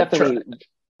definitely,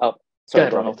 sorry, go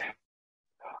ahead, Ronald.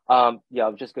 Yeah, I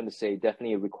was just going to say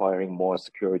definitely requiring more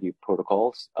security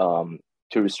protocols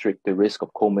to restrict the risk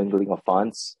of commingling of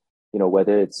funds,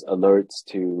 whether it's alerts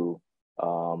to,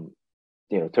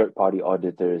 third-party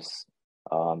auditors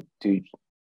to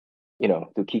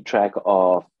keep track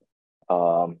of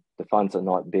the funds are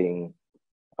not being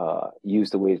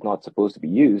used the way it's not supposed to be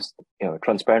used,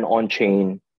 transparent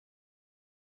on-chain,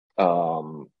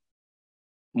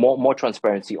 more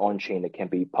transparency on-chain that can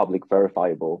be public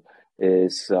verifiable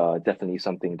is definitely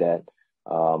something that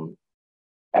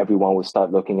everyone will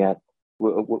start looking at.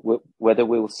 Whether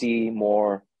we'll see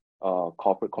more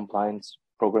corporate compliance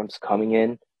programs coming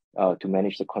in to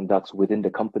manage the conducts within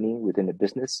the company, within the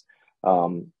business.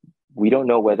 We don't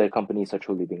know whether companies are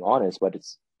truly being honest, but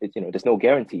it's there's no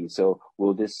guarantee. So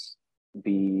will this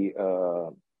be a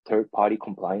third-party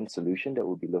compliance solution that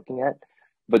we'll be looking at?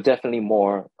 But definitely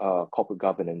more corporate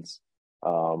governance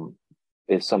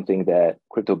is something that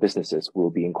crypto businesses will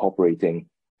be incorporating.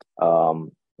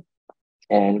 And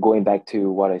going back to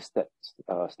what I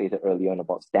stated earlier on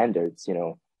about standards,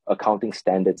 accounting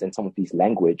standards and some of these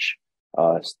language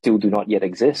still do not yet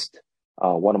exist.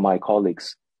 One of my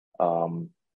colleagues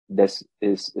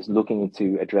is looking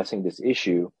into addressing this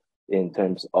issue in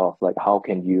terms of like how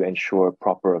can you ensure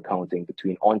proper accounting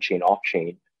between on-chain,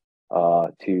 off-chain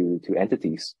to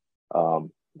entities,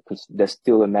 because there's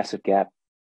still a massive gap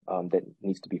that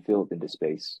needs to be filled in this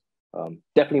space.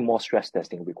 Definitely more stress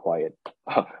testing required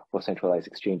for centralized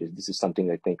exchanges. This is something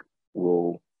I think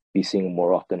we'll be seeing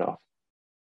more often of.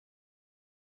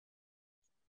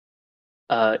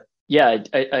 Yeah,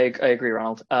 I agree,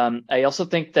 Ronald. I also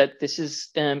think that this is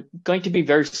going to be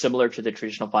very similar to the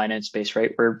traditional finance space,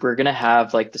 right? We're going to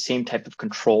have like the same type of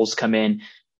controls come in.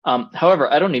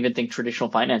 However, I don't even think traditional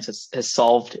finance has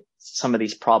solved some of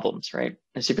these problems, right?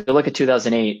 And so if you look at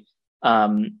 2008,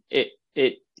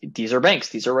 these are banks,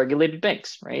 these are regulated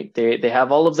banks, right? They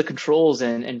have all of the controls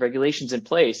and regulations in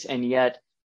place, and yet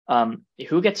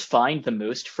who gets fined the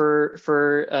most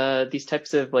for these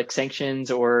types of like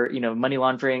sanctions or money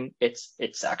laundering?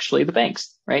 It's actually the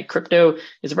banks, right? Crypto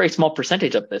is a very small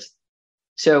percentage of this.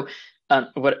 So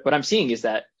what I'm seeing is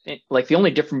that like the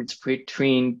only difference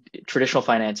between traditional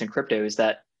finance and crypto is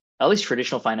that at least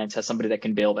traditional finance has somebody that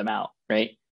can bail them out,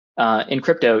 right? In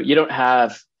crypto, you don't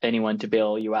have anyone to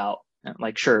bail you out.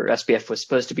 Like, sure, SBF was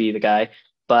supposed to be the guy,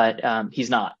 but he's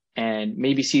not. And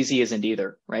maybe CZ isn't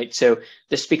either, right? So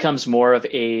this becomes more of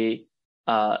a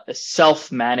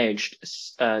self-managed,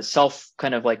 self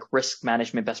kind of like risk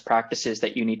management best practices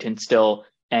that you need to instill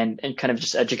and kind of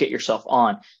just educate yourself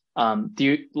on.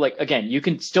 Again, you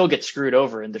can still get screwed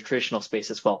over in the traditional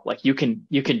space as well. Like you can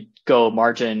go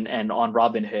margin and on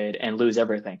Robinhood and lose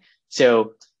everything.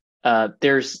 So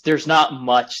there's not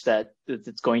much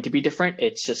that's going to be different.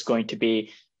 It's just going to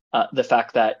be the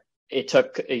fact that it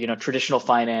took traditional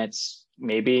finance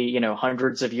maybe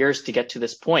hundreds of years to get to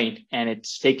this point, and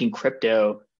it's taking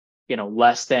crypto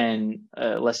less than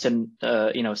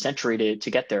a century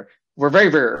to get there. We're very,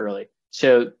 very early.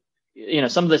 So,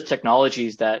 some of the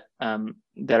technologies that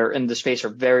are in the space are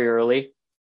very early.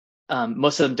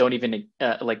 Most of them don't even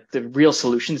the real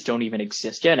solutions don't even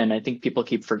exist yet, and I think people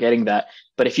keep forgetting that.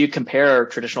 But if you compare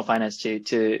traditional finance to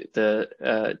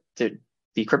the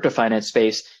crypto finance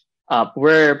space,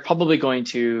 we're probably going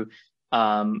to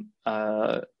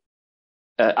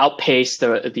outpace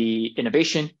the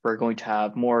innovation. We're going to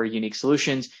have more unique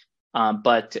solutions,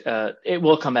 but it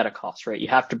will come at a cost, right? You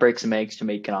have to break some eggs to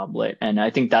make an omelet, and I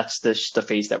think that's the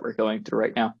phase that we're going through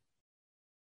right now.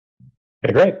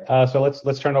 Okay, great. So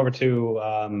let's turn over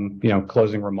to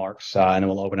closing remarks, and then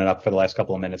we'll open it up for the last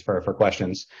couple of minutes for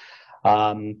questions.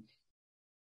 Where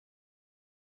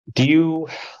do you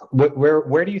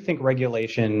think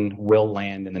regulation will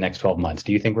land in the next 12 months?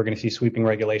 Do you think we're going to see sweeping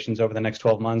regulations over the next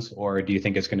 12 months, or do you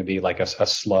think it's going to be like a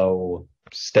slow,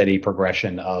 steady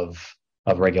progression of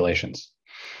regulations?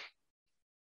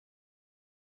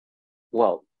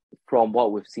 Well, from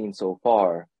what we've seen so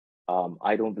far,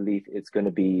 I don't believe it's going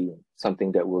to be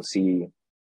something that we'll see,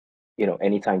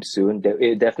 anytime soon.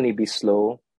 It'll definitely be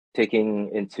slow, taking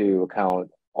into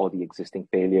account all the existing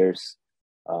failures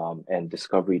and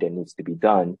discovery that needs to be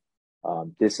done.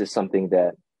 This is something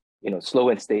that, slow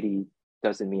and steady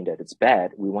doesn't mean that it's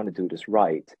bad. We want to do this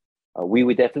right. We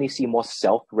would definitely see more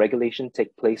self-regulation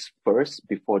take place first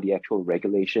before the actual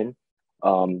regulation.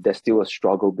 There's still a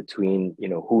struggle between,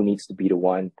 who needs to be the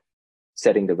one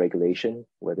setting the regulation,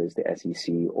 whether it's the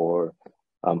SEC or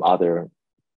other,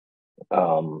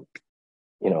 government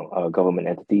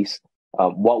entities.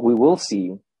 What we will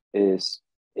see is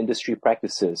industry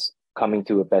practices coming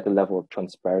to a better level of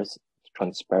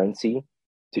transparency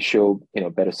to show,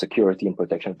 better security and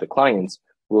protection of the clients.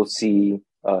 We'll see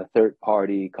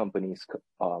third-party companies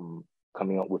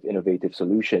coming up with innovative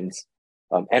solutions.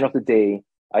 End of the day,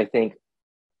 I think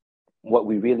what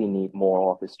we really need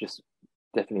more of is just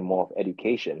definitely more of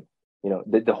education.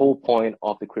 The whole point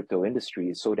of the crypto industry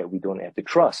is so that we don't have to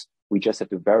trust. We just have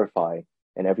to verify,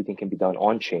 and everything can be done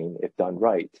on chain if done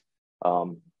right.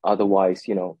 Otherwise,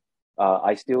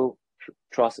 I still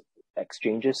trust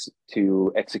exchanges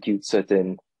to execute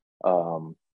certain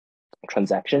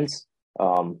transactions.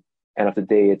 End of the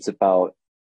day, it's about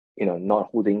not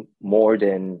holding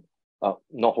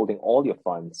not holding all your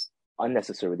funds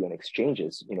unnecessarily on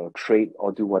exchanges. Trade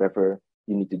or do whatever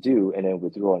you need to do, and then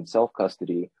withdraw in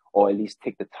self-custody, or at least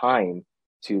take the time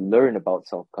to learn about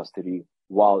self-custody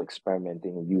while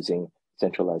experimenting and using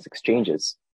centralized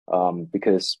exchanges.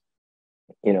 Because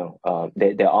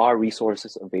there are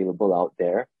resources available out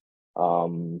there.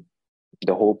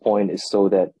 The whole point is so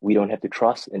that we don't have to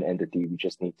trust an entity. We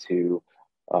just need to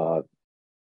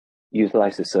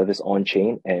utilize the service on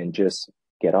chain and just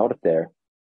get out of there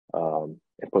and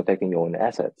protecting your own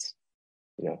assets.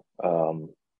 Neil,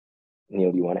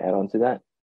 do you want to add on to that?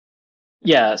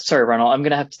 Yeah, sorry, Ronald. I'm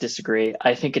going to have to disagree.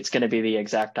 I think it's going to be the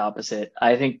exact opposite.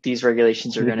 I think these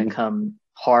regulations are going to come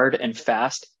hard and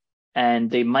fast, and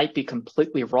they might be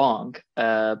completely wrong,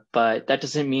 but that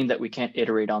doesn't mean that we can't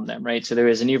iterate on them, right? So there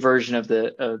is a new version of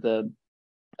a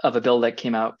bill that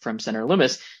came out from Senator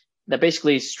Loomis that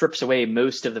basically strips away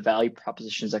most of the value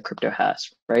propositions that crypto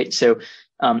has, right? So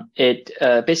it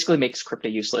basically makes crypto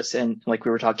useless. And like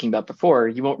we were talking about before,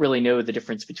 you won't really know the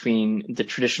difference between the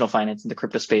traditional finance and the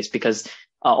crypto space, because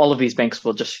all of these banks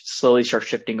will just slowly start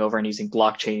shifting over and using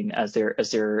blockchain as their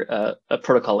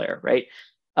protocol layer, right?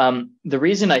 The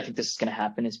reason I think this is going to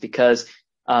happen is because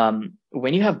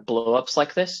when you have blowups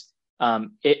like this,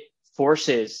 it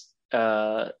forces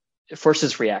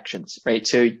reactions, right?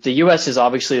 So the U.S. is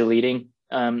obviously leading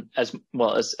as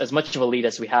much of a lead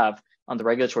as we have on the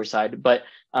regulatory side, but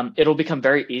it'll become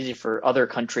very easy for other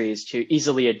countries to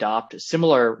easily adopt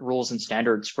similar rules and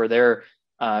standards for their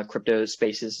crypto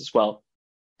spaces as well.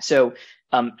 So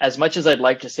as much as I'd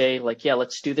like to say, like, yeah,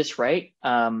 let's do this right,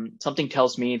 something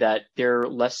tells me that they're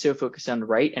less so focused on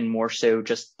right and more so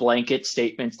just blanket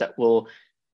statements that will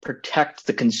protect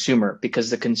the consumer, because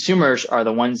the consumers are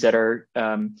the ones that are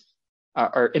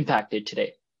impacted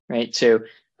today, right? So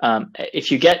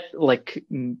if you get like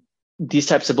these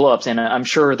types of blowups, and I'm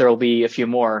sure there will be a few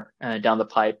more down the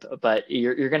pipe, but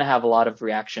you're going to have a lot of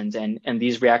reactions, and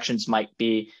these reactions might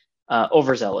be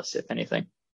overzealous, if anything.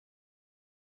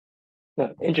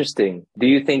 Interesting. Do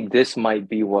you think this might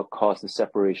be what caused the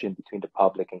separation between the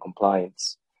public and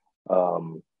compliance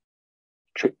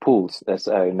pools, as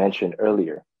I mentioned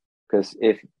earlier? Because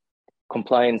if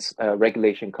compliance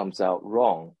regulation comes out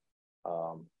wrong,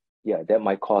 that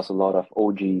might cause a lot of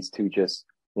OGs to just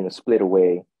split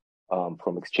away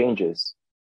from exchanges.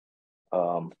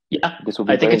 Yeah, this will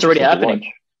be I think it's already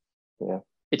happening. Yeah.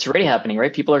 It's already happening,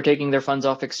 right? People are taking their funds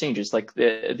off exchanges. Like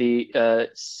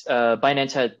Binance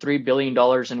had $3 billion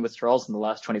in withdrawals in the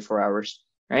last 24 hours,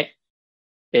 right?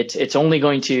 It's only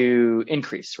going to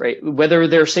increase, right? Whether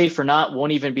they're safe or not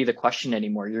won't even be the question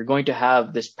anymore. You're going to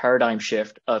have this paradigm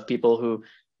shift of people who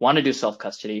want to do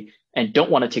self-custody and don't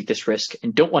want to take this risk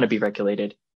and don't want to be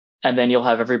regulated. And then you'll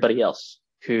have everybody else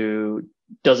who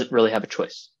doesn't really have a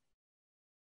choice.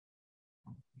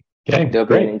 Okay, That'll be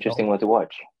great. an interesting one to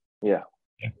watch. Yeah.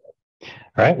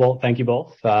 All right. Well, thank you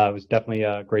both. It was definitely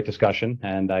a great discussion,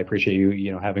 and I appreciate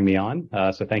you having me on.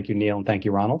 So thank you, Neil, and thank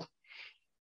you, Ronald.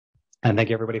 And thank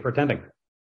you, everybody, for attending.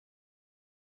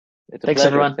 It's a Thanks,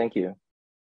 pleasure. everyone. Thank you.